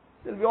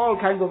 there will be all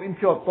kinds of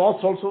impure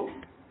thoughts also.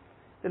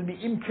 There will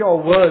be impure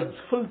words,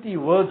 filthy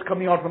words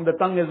coming out from the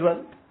tongue as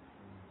well.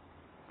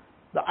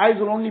 The eyes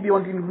will only be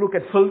wanting to look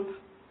at filth.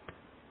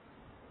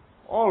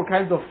 All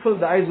kinds of filth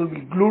the eyes will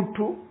be glued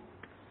to.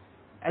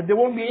 And there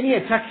won't be any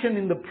attraction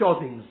in the pure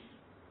things.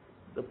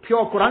 The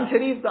pure Quran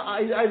Sharif, the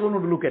eyes won't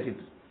want to look at it.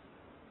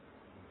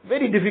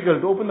 Very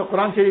difficult to open the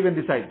Quran Sharif and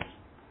decide.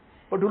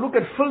 But to look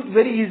at filth,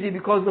 very easy,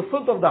 because the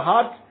filth of the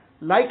heart,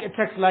 like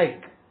attracts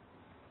like.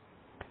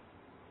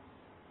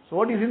 So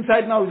what is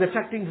inside now is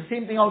attracting the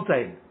same thing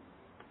outside.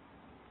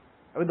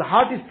 When the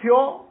heart is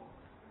pure,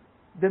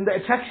 then the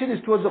attraction is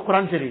towards the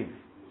Quran Sharif.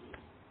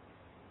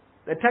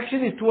 The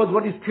attraction is towards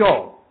what is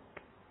pure.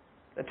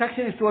 The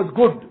attraction is towards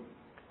good.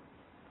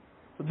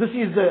 So this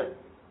is the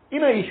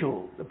inner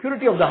issue, the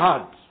purity of the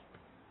heart.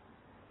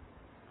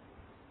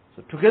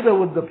 So together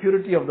with the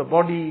purity of the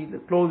body, the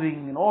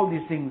clothing and all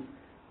these things,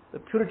 the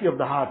purity of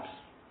the heart.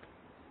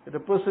 That a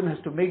person has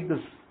to make this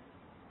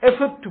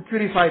effort to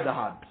purify the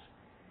heart.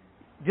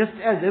 Just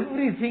as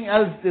everything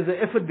else, there's an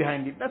effort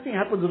behind it. Nothing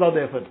happens without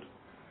the effort.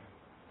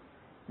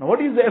 Now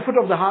what is the effort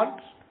of the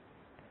heart?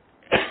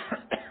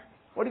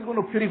 What is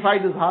going to purify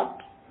this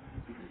heart?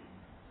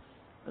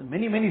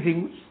 Many, many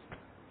things.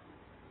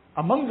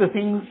 Among the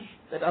things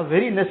that are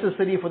very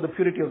necessary for the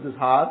purity of this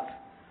heart,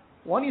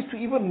 one is to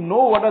even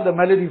know what are the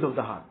maladies of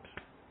the heart.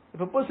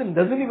 If a person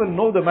doesn't even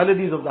know the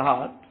maladies of the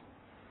heart,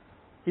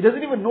 he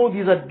doesn't even know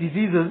these are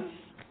diseases,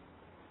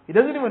 he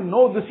doesn't even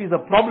know this is a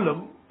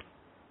problem,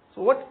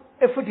 so what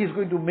effort he is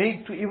going to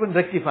make to even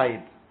rectify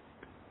it?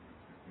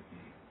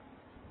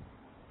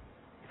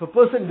 If a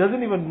person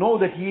doesn't even know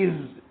that he is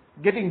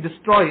getting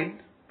destroyed,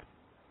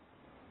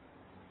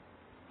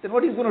 then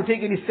what is going to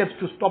take any steps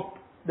to stop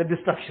the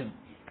destruction?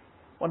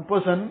 One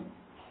person,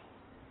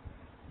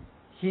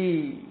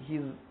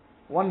 his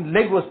one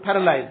leg was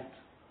paralyzed,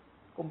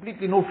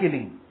 completely no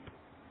feeling.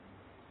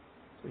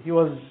 So he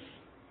was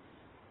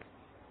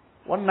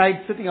one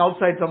night sitting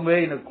outside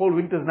somewhere in a cold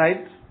winter's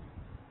night,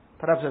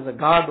 perhaps as a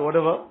guard or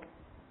whatever,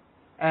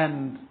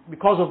 and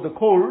because of the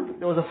cold,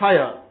 there was a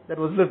fire that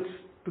was lit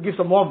to give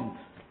some warmth.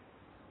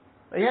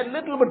 He had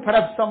little bit,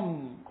 perhaps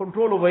some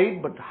control over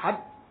it, but had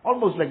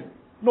almost like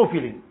no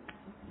feeling.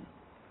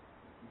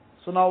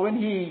 So now when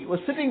he was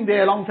sitting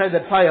there alongside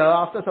that fire,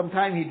 after some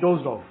time he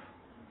dozed off.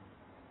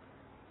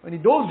 When he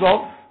dozed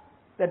off,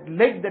 that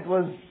leg that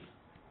was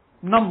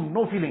numb,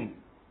 no feeling,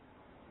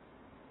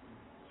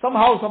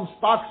 somehow some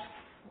sparks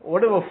or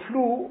whatever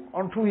flew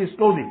onto his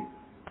clothing,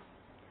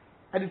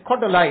 and it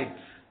caught alight,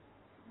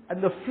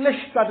 and the flesh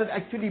started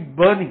actually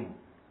burning,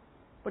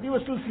 but he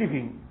was still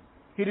sleeping.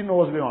 He didn't know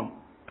what was going on.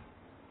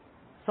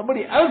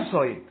 Somebody else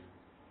saw it,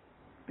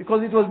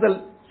 because it was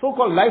the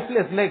so-called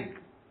lifeless leg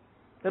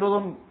that was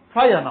on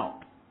fire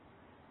now.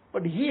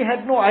 But he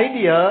had no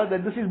idea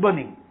that this is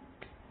burning.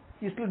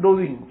 He's still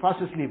dozing,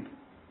 fast asleep.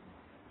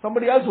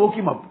 Somebody else woke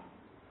him up,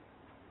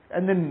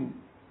 and then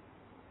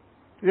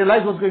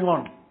realized what's going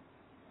on.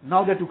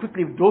 Now that to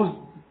quickly douse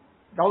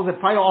that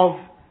fire off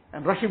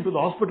and rush him to the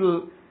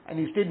hospital, and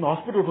he stayed in the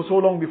hospital for so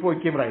long before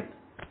he came right.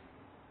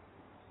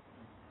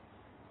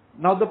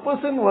 Now the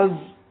person was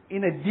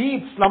in a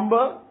deep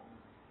slumber,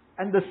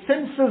 and the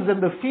senses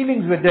and the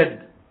feelings were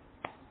dead.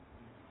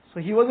 So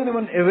he wasn't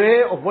even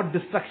aware of what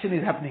destruction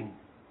is happening.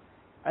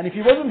 And if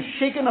he wasn't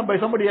shaken up by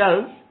somebody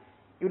else,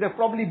 it would have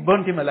probably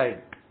burnt him alive.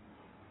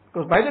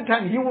 Because by the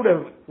time he would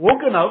have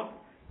woken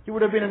up, he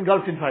would have been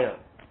engulfed in fire.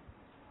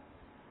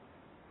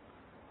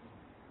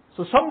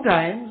 So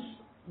sometimes,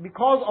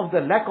 because of the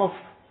lack of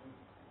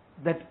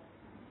that,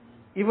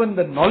 even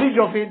the knowledge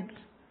of it,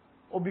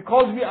 or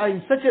because we are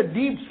in such a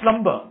deep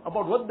slumber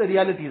about what the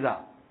realities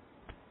are,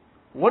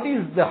 what is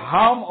the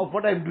harm of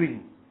what I'm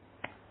doing?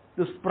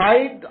 This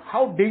pride,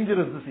 how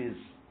dangerous this is.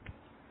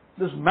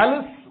 This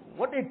malice,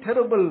 what a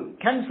terrible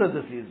cancer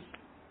this is.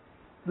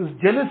 This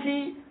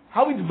jealousy,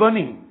 how it's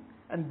burning,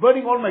 and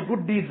burning all my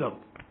good deeds up.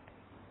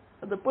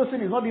 And the person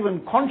is not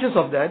even conscious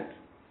of that.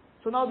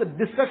 So now the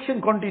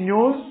destruction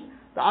continues,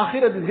 the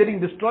akhirat is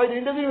getting destroyed, and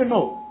he doesn't even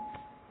know.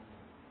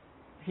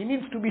 He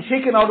needs to be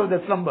shaken out of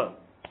that slumber.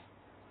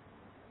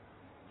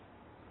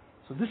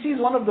 So this is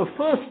one of the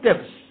first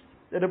steps,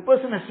 that a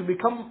person has to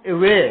become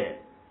aware.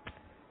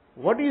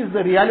 What is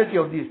the reality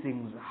of these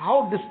things?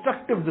 How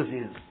destructive this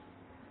is?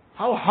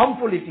 How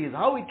harmful it is?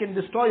 How it can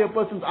destroy a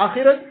person's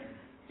akhirat,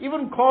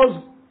 even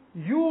cause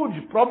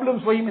huge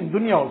problems for him in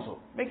dunya also.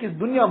 Make his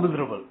dunya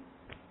miserable.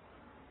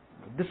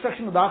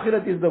 Destruction of the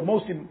akhirat is the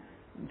most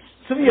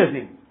severe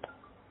thing.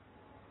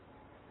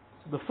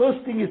 So the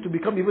first thing is to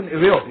become even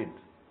aware of it.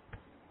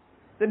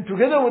 Then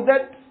together with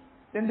that,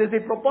 then there's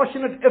a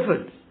proportionate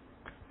effort.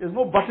 There's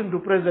no button to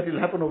press that will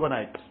happen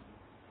overnight.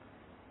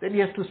 Then he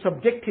has to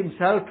subject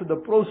himself to the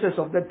process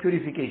of that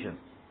purification.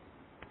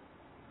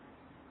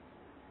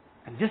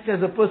 And just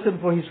as a person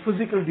for his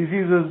physical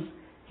diseases,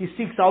 he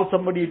seeks out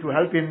somebody to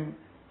help him,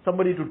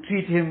 somebody to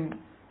treat him,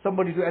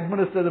 somebody to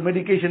administer the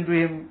medication to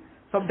him.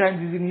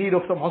 Sometimes he's in need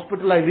of some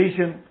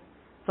hospitalization,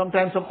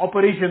 sometimes some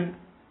operation.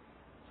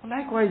 So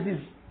likewise, these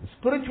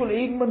spiritual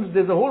ailments,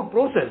 there's a whole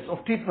process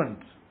of treatment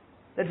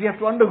that we have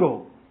to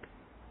undergo.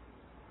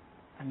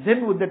 And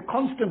then with that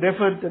constant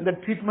effort and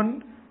that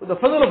treatment, with the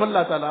fadl of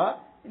Allah Ta'ala,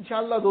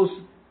 inshallah those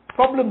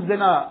problems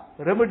then are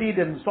remedied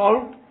and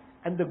solved,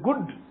 and the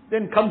good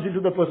then comes into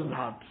the person's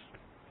heart.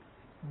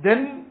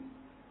 Then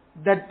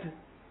that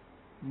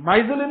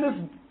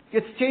miserliness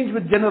gets changed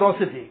with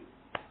generosity.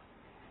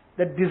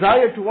 That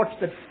desire to watch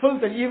that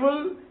filth and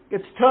evil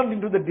gets turned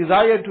into the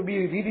desire to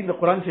be reading the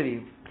Quran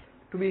Sharif,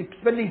 to be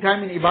spending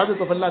time in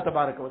ibadat of Allah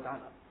Tabaraka wa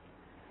Ta'ala.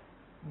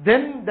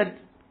 Then that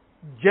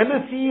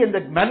jealousy and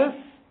that malice,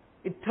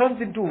 it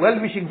turns into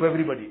well-wishing for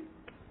everybody.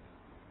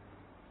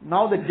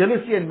 Now that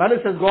jealousy and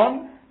malice has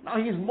gone, now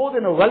he is more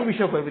than a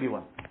well-wisher for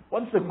everyone.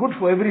 Wants the good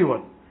for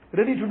everyone.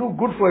 Ready to do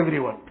good for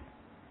everyone.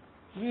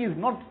 He is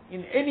not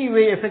in any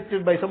way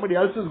affected by somebody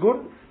else's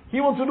good. He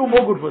wants to do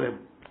more good for them.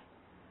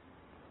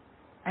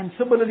 And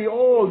similarly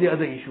all the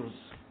other issues.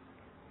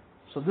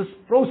 So this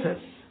process,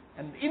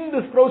 and in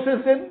this process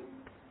then,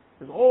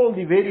 there's all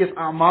the various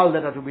a'mal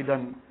that are to be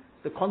done.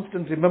 The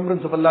constant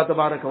remembrance of Allah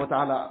Tabaraka wa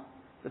Ta'ala,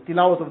 the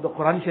tilawat of the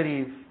Quran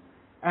Sharif,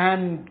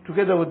 and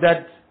together with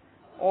that,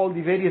 all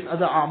the various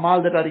other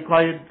a'mal that are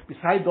required,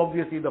 besides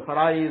obviously the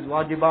faraiz,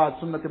 wajibat,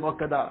 sunnat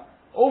muakkada,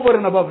 over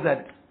and above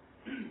that.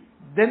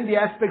 Then the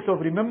aspects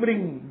of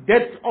remembering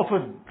death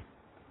often,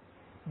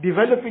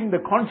 developing the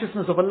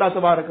consciousness of Allah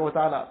Tabaraka wa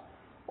Ta'ala,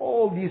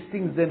 all these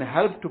things then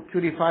help to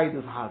purify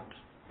this heart.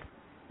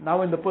 Now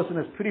when the person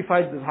has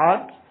purified this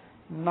heart,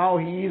 now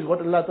he is what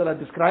Allah Ta'ala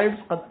describes,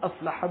 قَدْ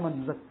أَفْلَحَ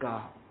مَنْ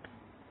زَكَّاهُ.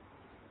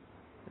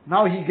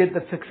 Now he gets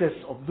that success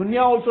of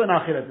dunya also and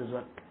akhirat as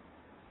well.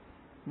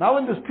 Now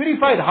when this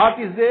purified heart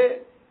is there,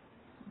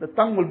 the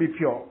tongue will be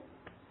pure,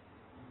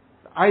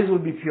 the eyes will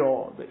be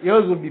pure, the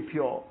ears will be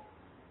pure,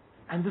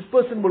 and this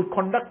person will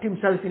conduct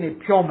himself in a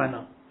pure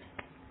manner.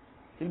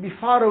 He'll be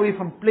far away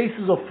from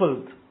places of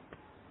filth.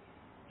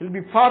 He'll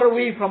be far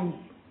away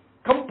from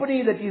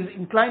company that is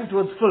inclined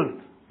towards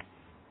filth.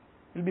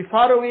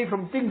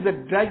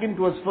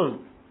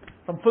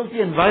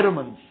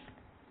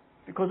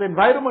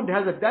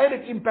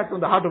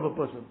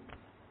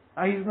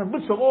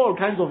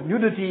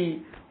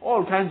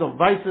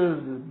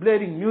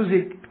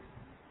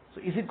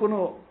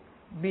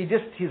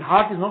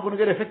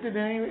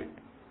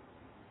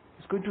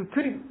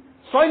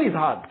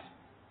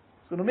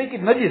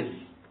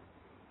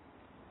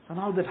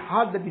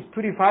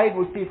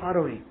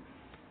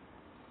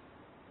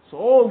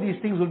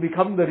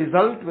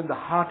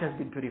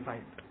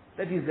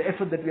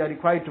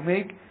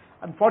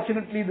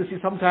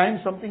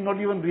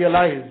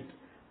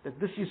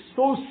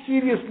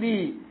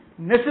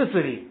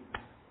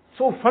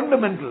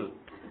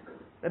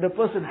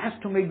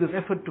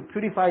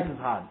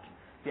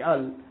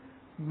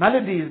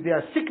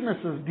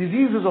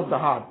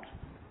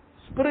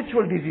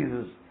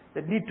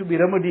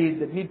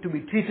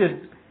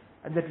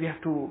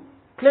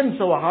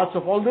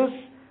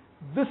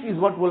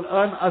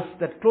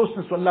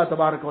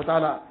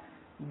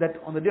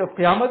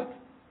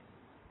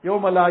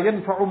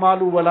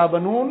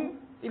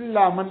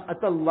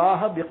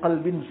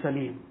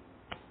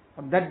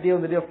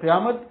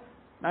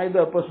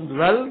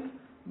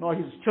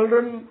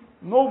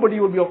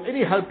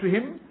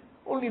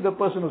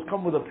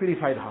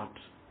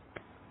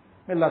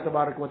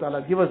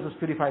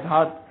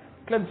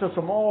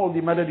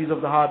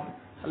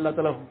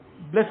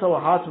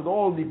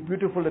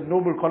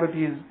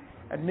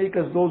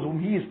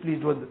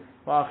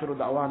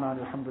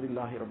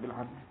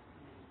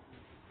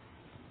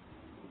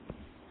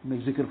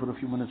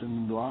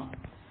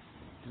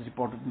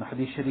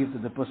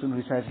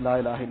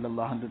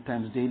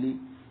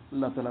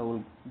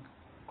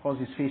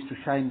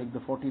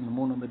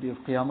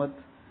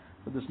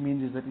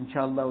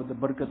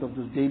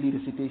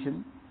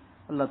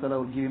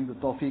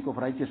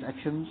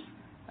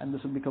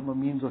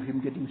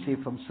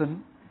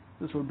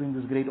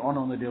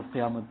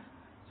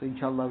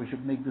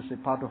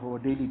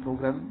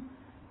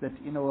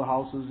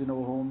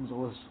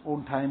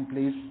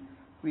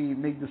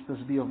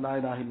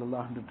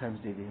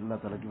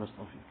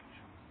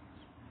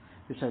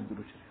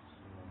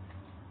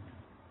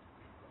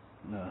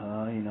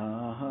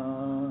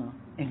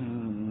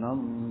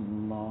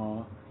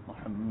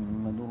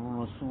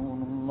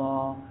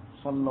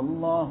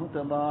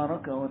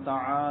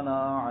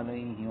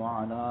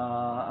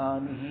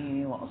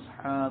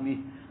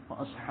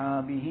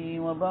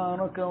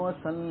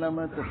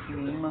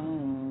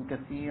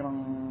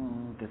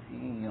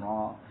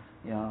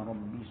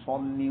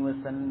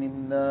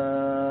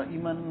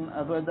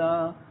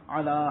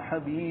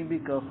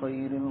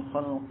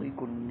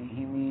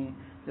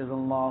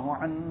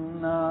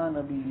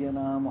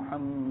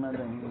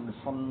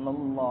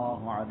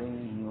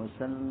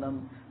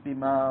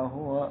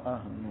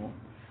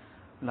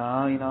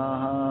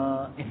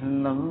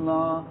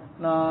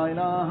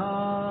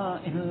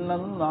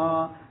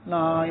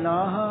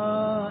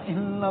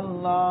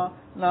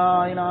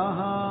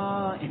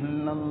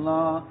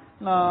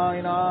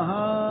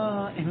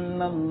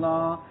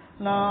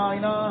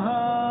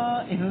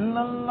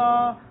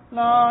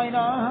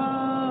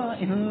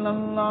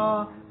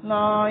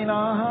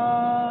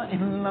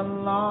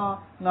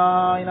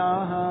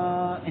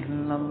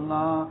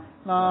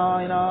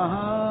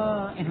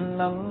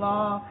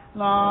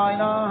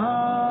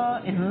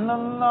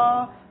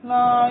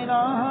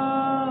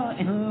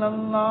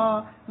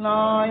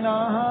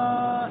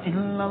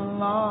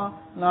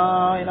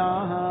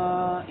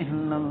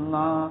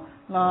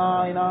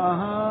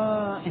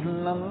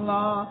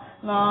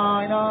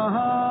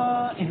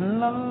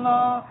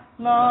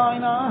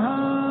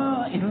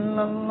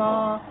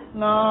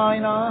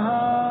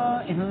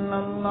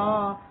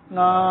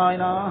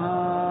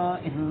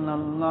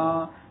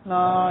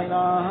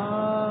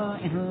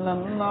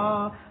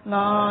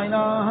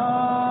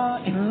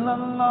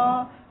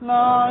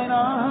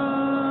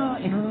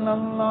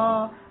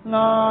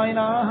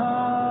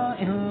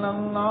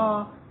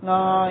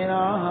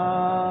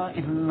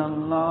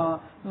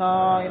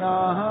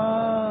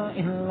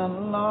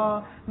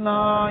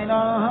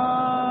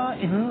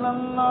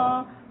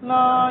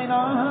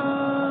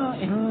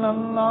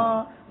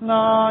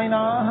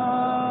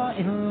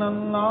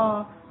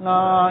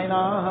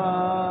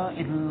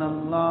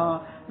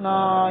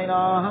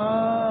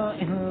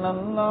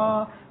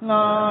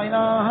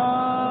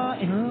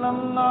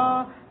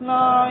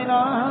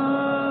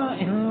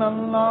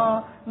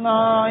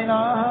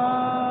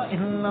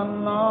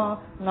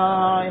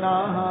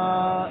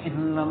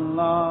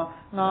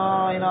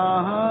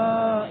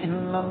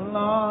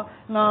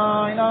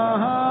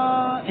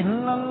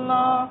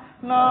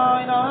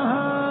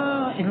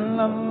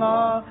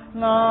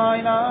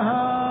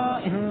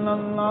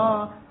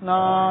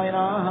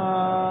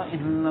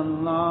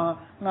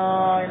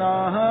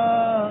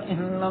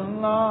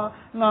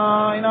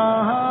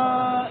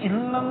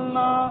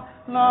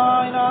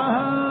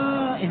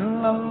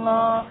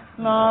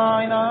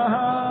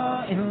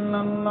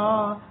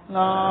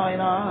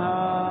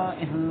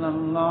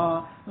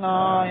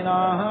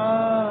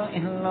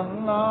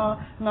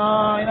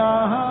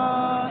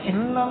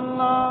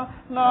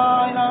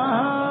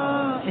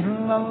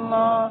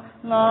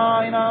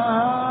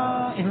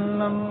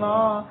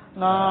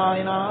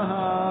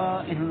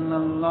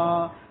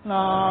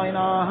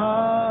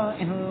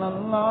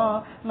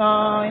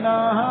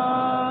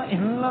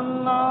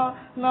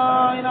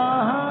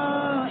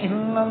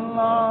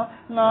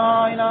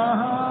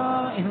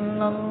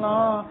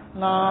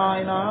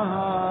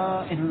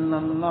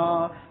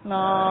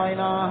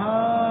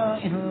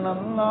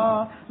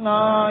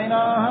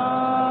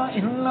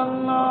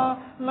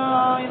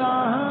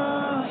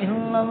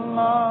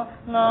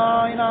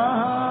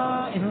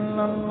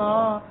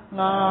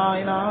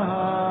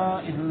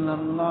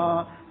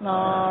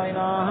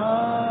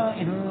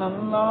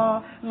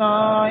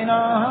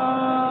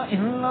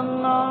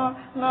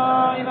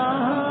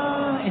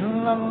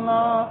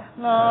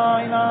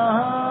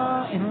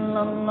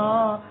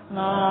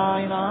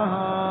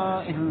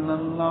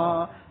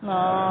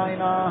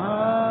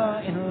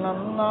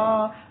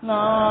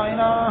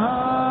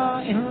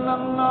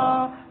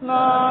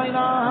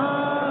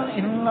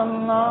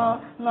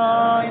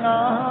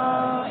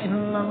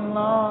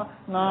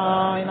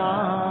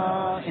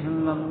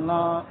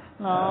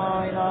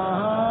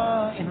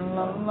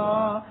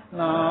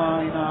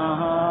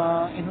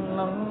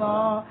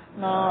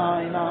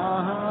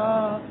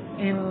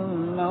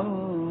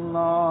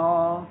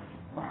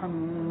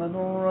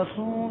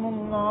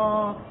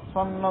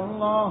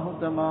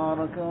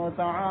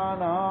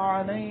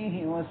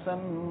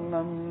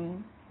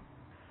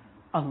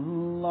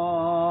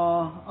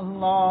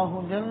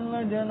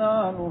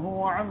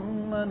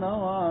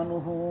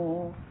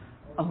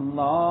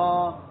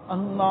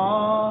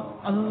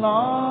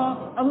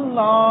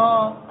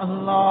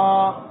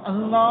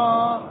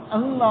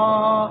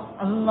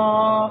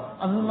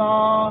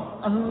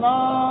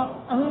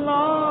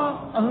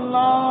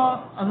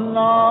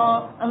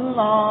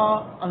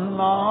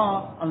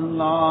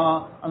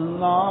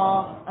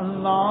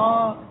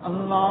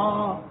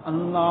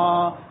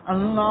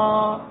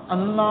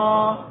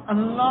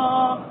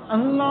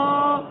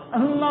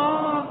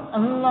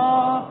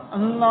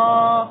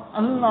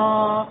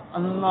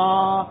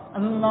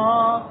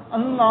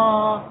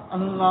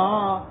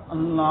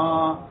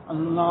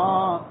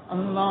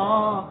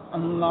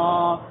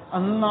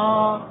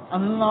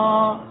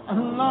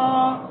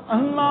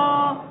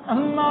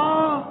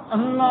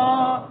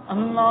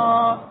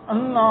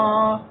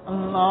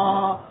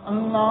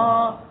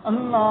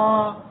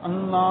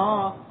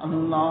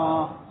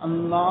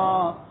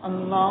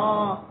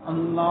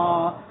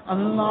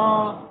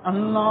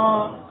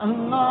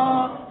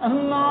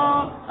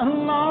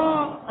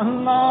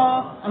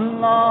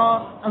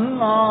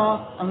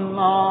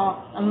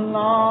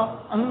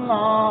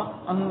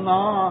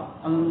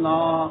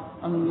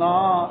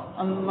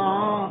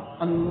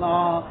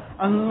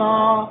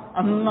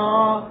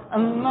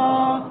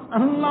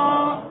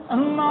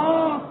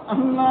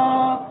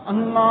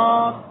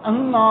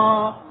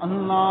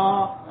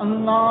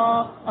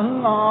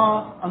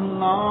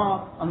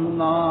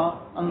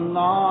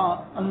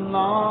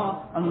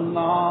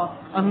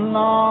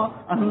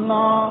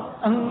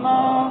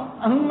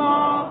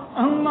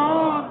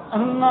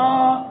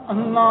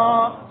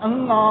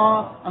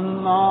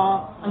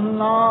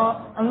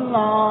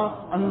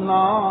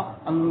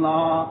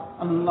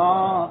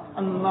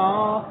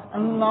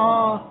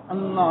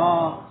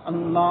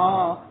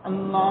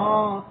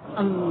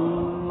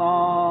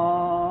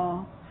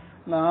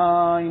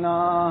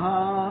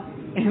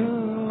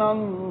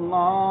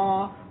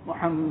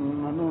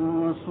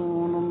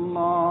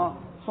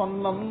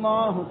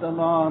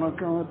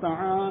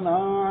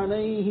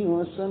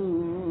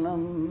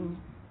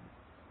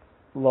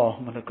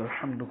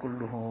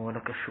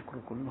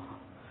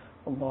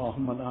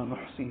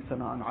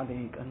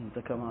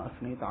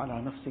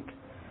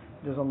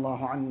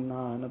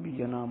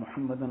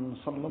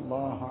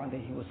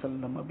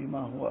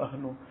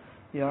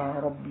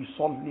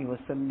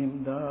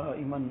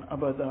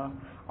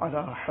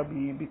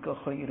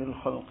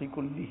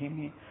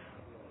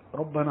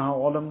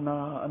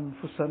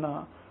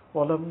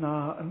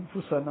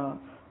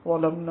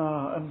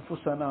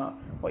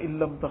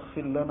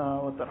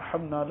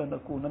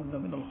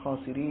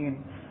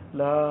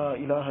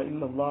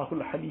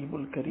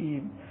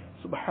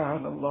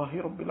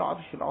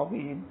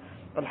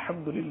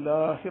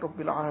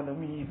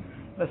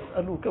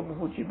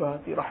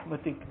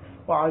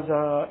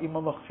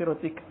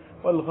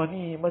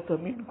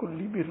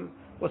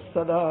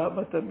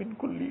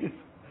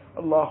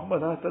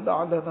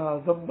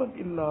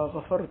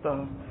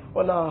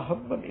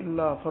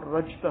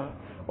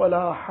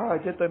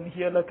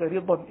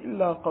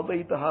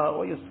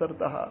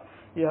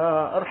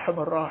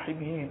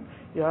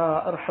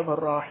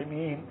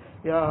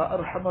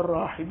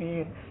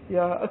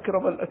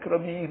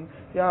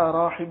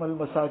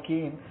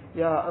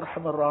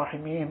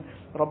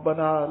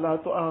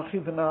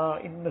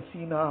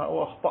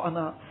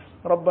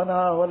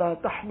 ربنا ولا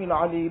تحمل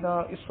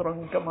علينا إصرا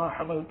كما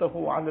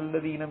حملته على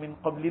الذين من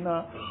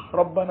قبلنا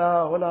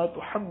ربنا ولا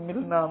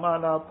تحملنا ما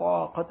لا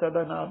طاقة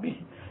لنا به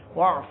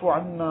واعف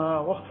عنا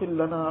واغفر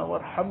لنا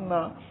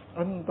وارحمنا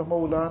أنت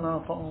مولانا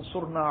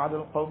فانصرنا على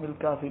القوم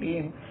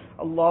الكافرين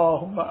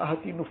اللهم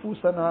آت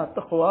نفوسنا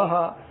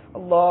تقواها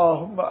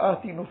اللهم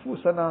آت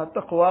نفوسنا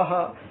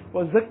تقواها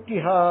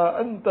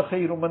وزكها أنت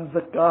خير من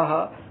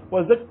زكاها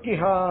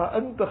وزكها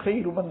أنت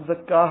خير من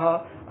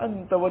زكاها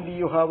أنت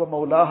وليها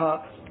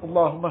ومولاها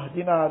اللهم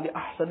اهدنا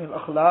لأحسن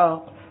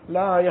الأخلاق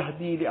لا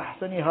يهدي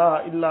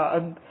لأحسنها إلا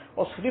أنت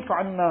واصرف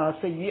عنا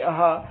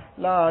سيئها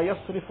لا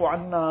يصرف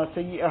عنا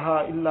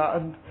سيئها إلا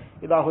أنت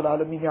Ilahul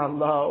Alameen, Ya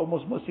Allah, O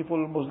most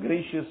merciful, most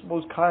gracious,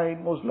 most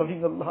kind, most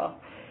loving Allah.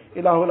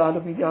 Ilahul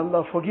Alameen, Ya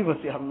Allah, forgive us,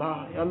 Ya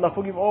Allah. Ya Allah,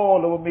 forgive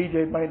all our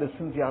major and minor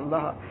sins, Ya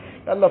Allah.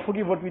 Ya Allah,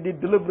 forgive what we did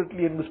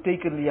deliberately and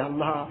mistakenly, Ya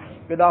Allah.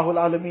 Ilahul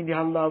Alameen, Ya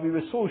Allah, we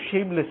were so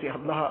shameless, Ya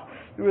Allah.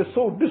 We were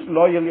so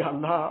disloyal, Ya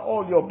Allah.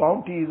 All your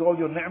bounties, all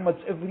your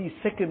ni'mats, every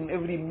second,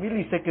 every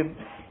millisecond.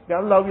 Ya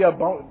Allah, we are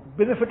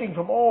benefiting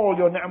from all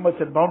your ni'mats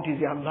and bounties,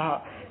 Ya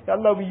Allah. Ya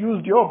Allah, we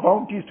used your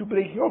bounties to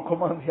break your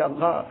commands, Ya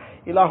Allah.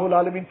 Ilahul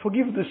Alameen,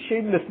 forgive this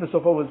shamelessness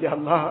of ours, Ya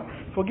Allah.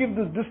 Forgive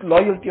this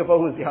disloyalty of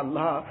ours, Ya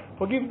Allah.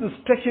 Forgive this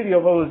treachery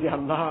of ours, Ya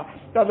Allah.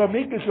 Ya Allah,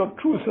 make us your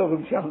true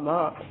servants, Ya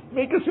Allah.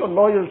 Make us your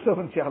loyal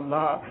servants, Ya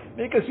Allah.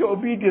 Make us your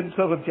obedient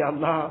servants, Ya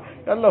Allah.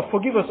 Ya Allah,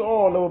 forgive us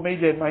all our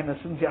major and minor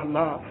sins, Ya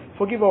Allah.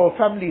 Forgive our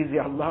families,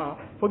 Ya Allah.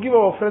 Forgive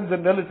our friends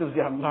and relatives,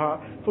 Ya Allah.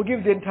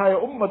 Forgive the entire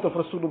ummah of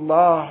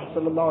Rasulullah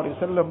sallallahu alaihi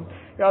wasallam.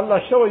 Ya Allah,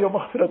 shower your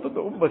maghfirat on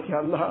the ummah, Ya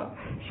Allah.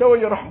 Shower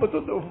your rahmat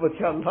on the ummah,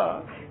 Ya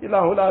Allah.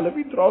 Ilahul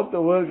Alameen, throughout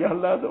the world, Ya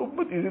Allah, the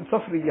ummah is in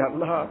suffering, Ya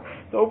Allah.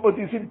 The ummah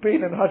is in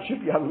pain and hardship,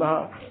 Ya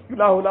Allah.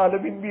 Ilahul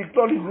Alameen, we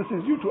acknowledge this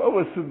is due to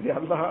our sins, Ya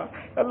Allah.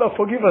 Ya Allah,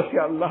 forgive us,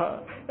 Ya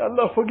Allah. Ya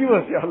Allah, forgive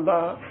us, Ya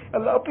Allah. Ya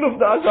Allah, uplift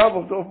the azab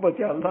of the ummah,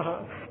 Ya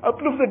Allah.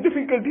 Uplift the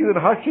difficulties and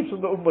hardships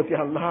of the ummah, Ya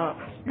Allah.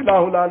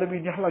 Ilahul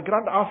Alameen, Ya Allah,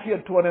 grant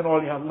afiyat to one and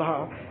all, Ya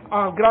Allah.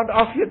 Grant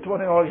afiyat to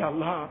one and all, Ya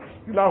Allah.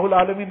 Ilahul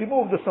Alameen,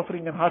 remove the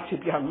suffering and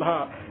hardship, Ya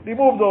Allah.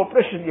 Remove the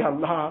oppression, Ya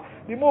Allah.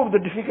 Remove the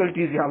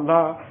difficulties, Ya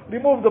Allah.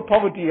 Remove the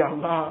poverty, Ya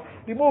Allah.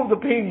 Remove the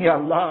pain, Ya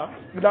Allah.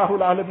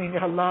 Ilahul Alameen,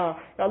 Ya Allah.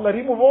 Ya Allah,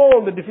 remove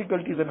all the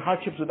difficulties and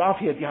hardships with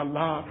afiyat, Ya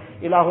Allah.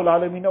 Ilahul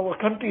Alameen, our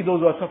country,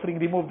 those who are suffering,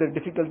 remove their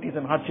difficulties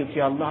and hardships,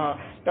 Ya Allah.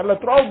 Ya Allah,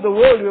 throughout the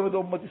world, wherever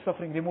the ummah is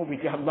suffering, remove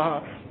it, Ya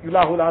Allah.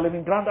 Ilahul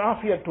Alameen, grant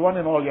afiyat to one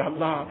and all, Ya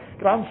Allah.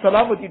 Grant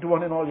salamati to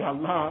one and all, Ya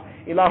Allah.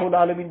 Ilahul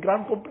Alameen,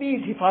 grant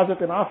complete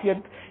hifazat and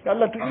afiyat, Ya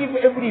Allah, to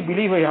every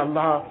believer, Ya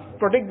Allah.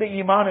 Protect the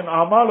iman and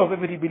amal of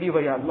every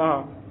believer, Ya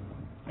Allah.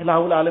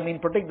 Ilahul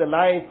Alameen, protect the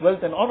life, wealth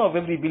and honor of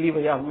every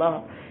believer, Ya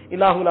Allah.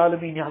 Ilahul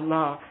Alameen, Ya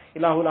Allah.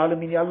 Ilahul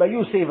Alameen, Ya Allah,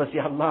 you save us,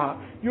 Ya Allah.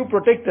 You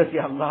protect us,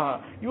 Ya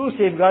Allah. You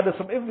safeguard us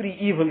from every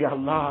evil, Ya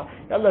Allah.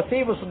 Ya Allah,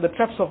 save us from the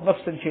traps of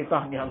nafs and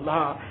shaitan, Ya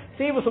Allah.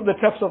 Save us from the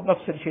traps of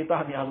nafs and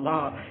shaitan, Ya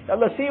Allah. Ya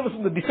Allah, save us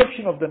from the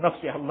deception of the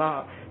nafs, Ya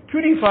Allah.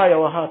 Purify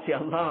our hearts, Ya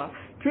Allah.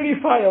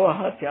 Purify our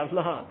hearts, Ya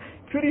Allah.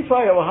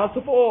 Purify our hearts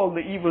of all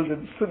the evils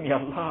and sin, Ya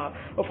Allah.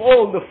 Of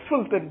all the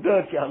filth and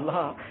dirt, Ya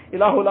Allah.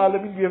 Ilahul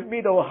Alameen, we have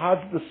made our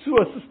hearts the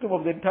sewer system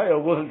of the entire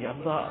world, Ya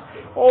Allah.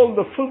 All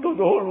the filth of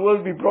the whole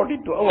world we brought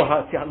into our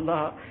hearts, Ya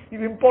Allah.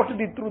 You've imported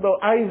it through the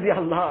eyes,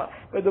 Ya Allah.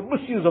 By the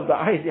misuse of the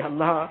eyes, Ya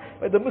Allah.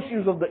 By the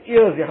misuse of the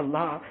ears, Ya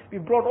Allah. We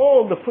brought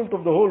all the filth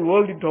of the whole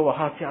world into our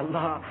hearts, Ya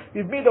Allah.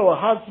 We've made our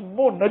hearts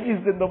more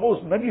najis than the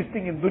most najis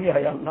thing in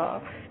dunya, Ya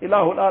Allah.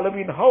 Ilahul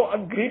Alameen, how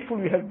ungrateful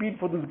we have been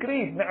for this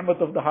great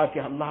ni'mat of the heart,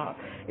 Ya Allah.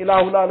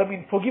 Ilahul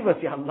Alameen, forgive us,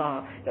 Ya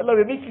Allah. Ya Allah,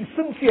 we're making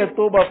sincere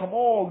tawbah from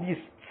all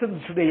these sins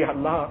today, Ya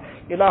Allah.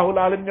 Ilahul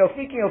Alameen, you're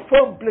making a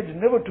firm pledge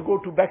never to go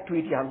back to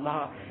it, Ya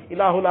Allah.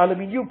 Ilahul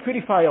Alameen, you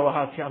purify our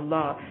hearts, Ya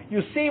Allah.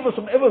 You save us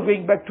from ever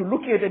going back to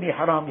looking at any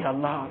haram, Ya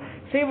Allah.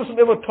 Save us from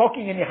ever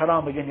talking any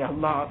haram again, Ya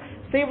Allah.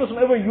 Save us from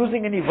ever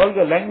using any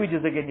vulgar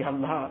languages again, Ya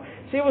Allah.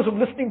 Save us from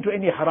listening to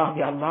any haram,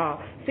 Ya Allah.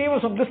 Save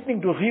us from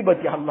listening to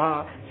ghibat, Ya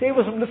Allah. Save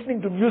us from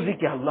listening to music,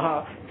 Ya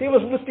Allah. Save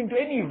us from listening to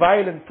any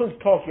vile and filth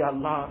talk, Ya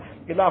Allah.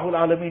 Ilahul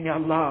Alameen, Ya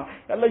Allah.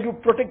 Ya Allah, you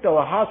protect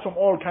our hearts from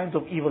all kinds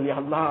of evil, Ya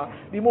Allah.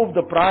 Remove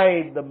the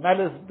pride, the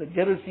malice, the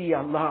jealousy, Ya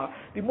Allah.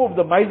 Remove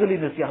the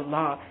miserliness, Ya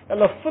Allah. Ya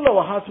Allah, fill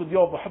our hearts with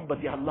your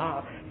muhabbat, Ya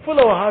Allah. Fill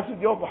our hearts with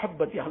your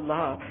muhabbat, Ya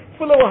Allah.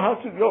 Fill our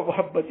hearts with your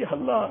muhabbat, Ya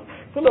Allah.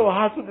 Fill our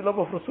hearts with the love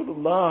of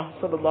Rasulullah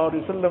sallallahu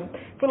alaihi wasallam.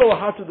 Fill our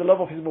hearts with the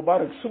love of his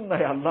Mubarak Sunnah,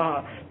 Ya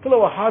Allah. Fill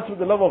our hearts with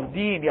the love of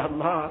Deen, Ya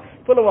Allah.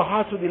 Fill our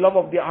hearts with the love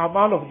of the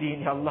amal of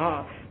Deen, Ya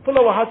Allah. Fill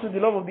our hearts with the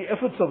love of the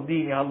efforts of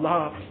Deen, Ya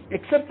Allah.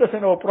 Accept us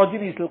and our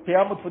progeny till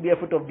Qiyamah for the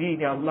effort of Deen,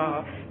 Ya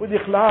Allah. With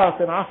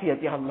ikhlas and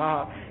afiyat, Ya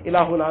Allah.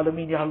 Ilahul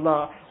Alameen, Ya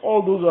Allah.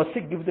 All those who are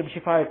sick, give them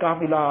shifaya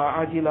kamila,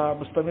 ajila,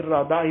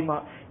 mustamirra,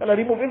 daima. Ya Allah,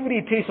 remove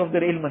every trace of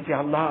their ailments, Ya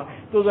Allah.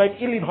 Those who are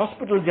ill in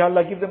hospitals, Ya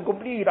Allah, give them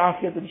complete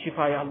afiyat and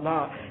shifa, Ya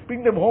Allah.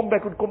 Bring them home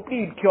back with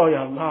complete cure,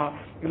 Ya Allah.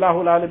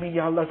 Ilahul Alameen,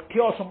 Ya Allah,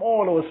 cure us from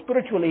all our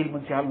spiritual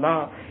ailments, Ya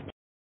Allah.